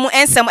ene ekromu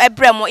ensem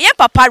ebrem ye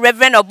papa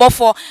Rev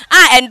Obofuor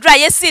endra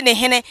yesi ne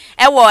hene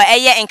ewo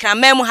eye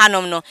nkramam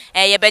hanom no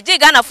ye beje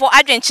Ghana for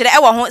adwenkire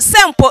ewo ho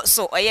sempo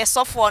so eye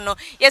sofo no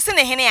yesi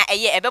ne hene a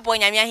eye ebebo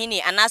nyame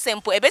ahini ana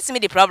sempo ebetimi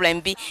di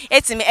problem bi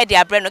etimi e de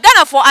abre no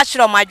Ghana for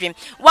akire omadwen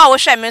wa wo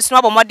hwe me so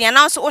abomoden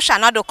na so wo hwa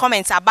na do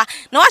comment aba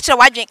na wa kire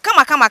wadwen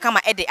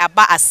kama e de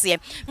aba ase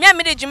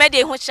me de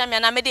dwumadi ho kire me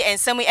na me de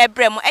ensem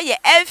ebrem eye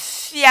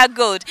efia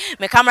gold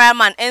me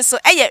cameraman enso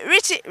eye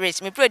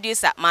rich me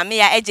producer mama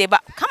ya ejeba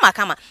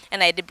kama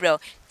and I the bro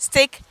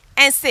stick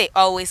and stay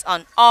always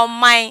on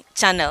my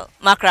channel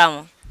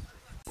makramo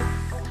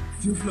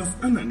Theophilus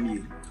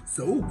Anani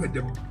so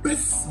the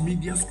best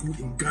media school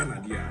in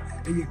Ghana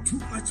there too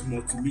much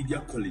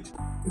multimedia college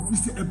we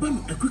say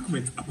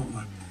equipment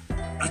apapa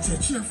a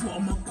church for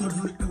our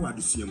quadri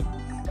ewadisium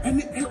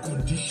any air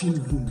conditioned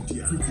room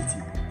there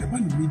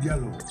media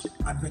law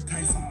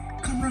advertising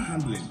camera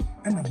handling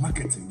and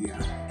marketing there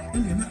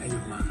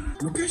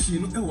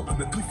location no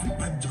abeka free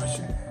park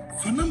junction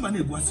fa number na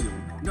ebuase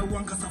na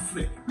wankasa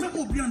frɛ na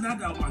obi anda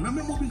da ma na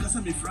me mo bi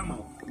nkasa me frama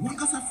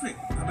wankasa frɛ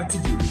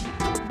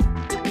abati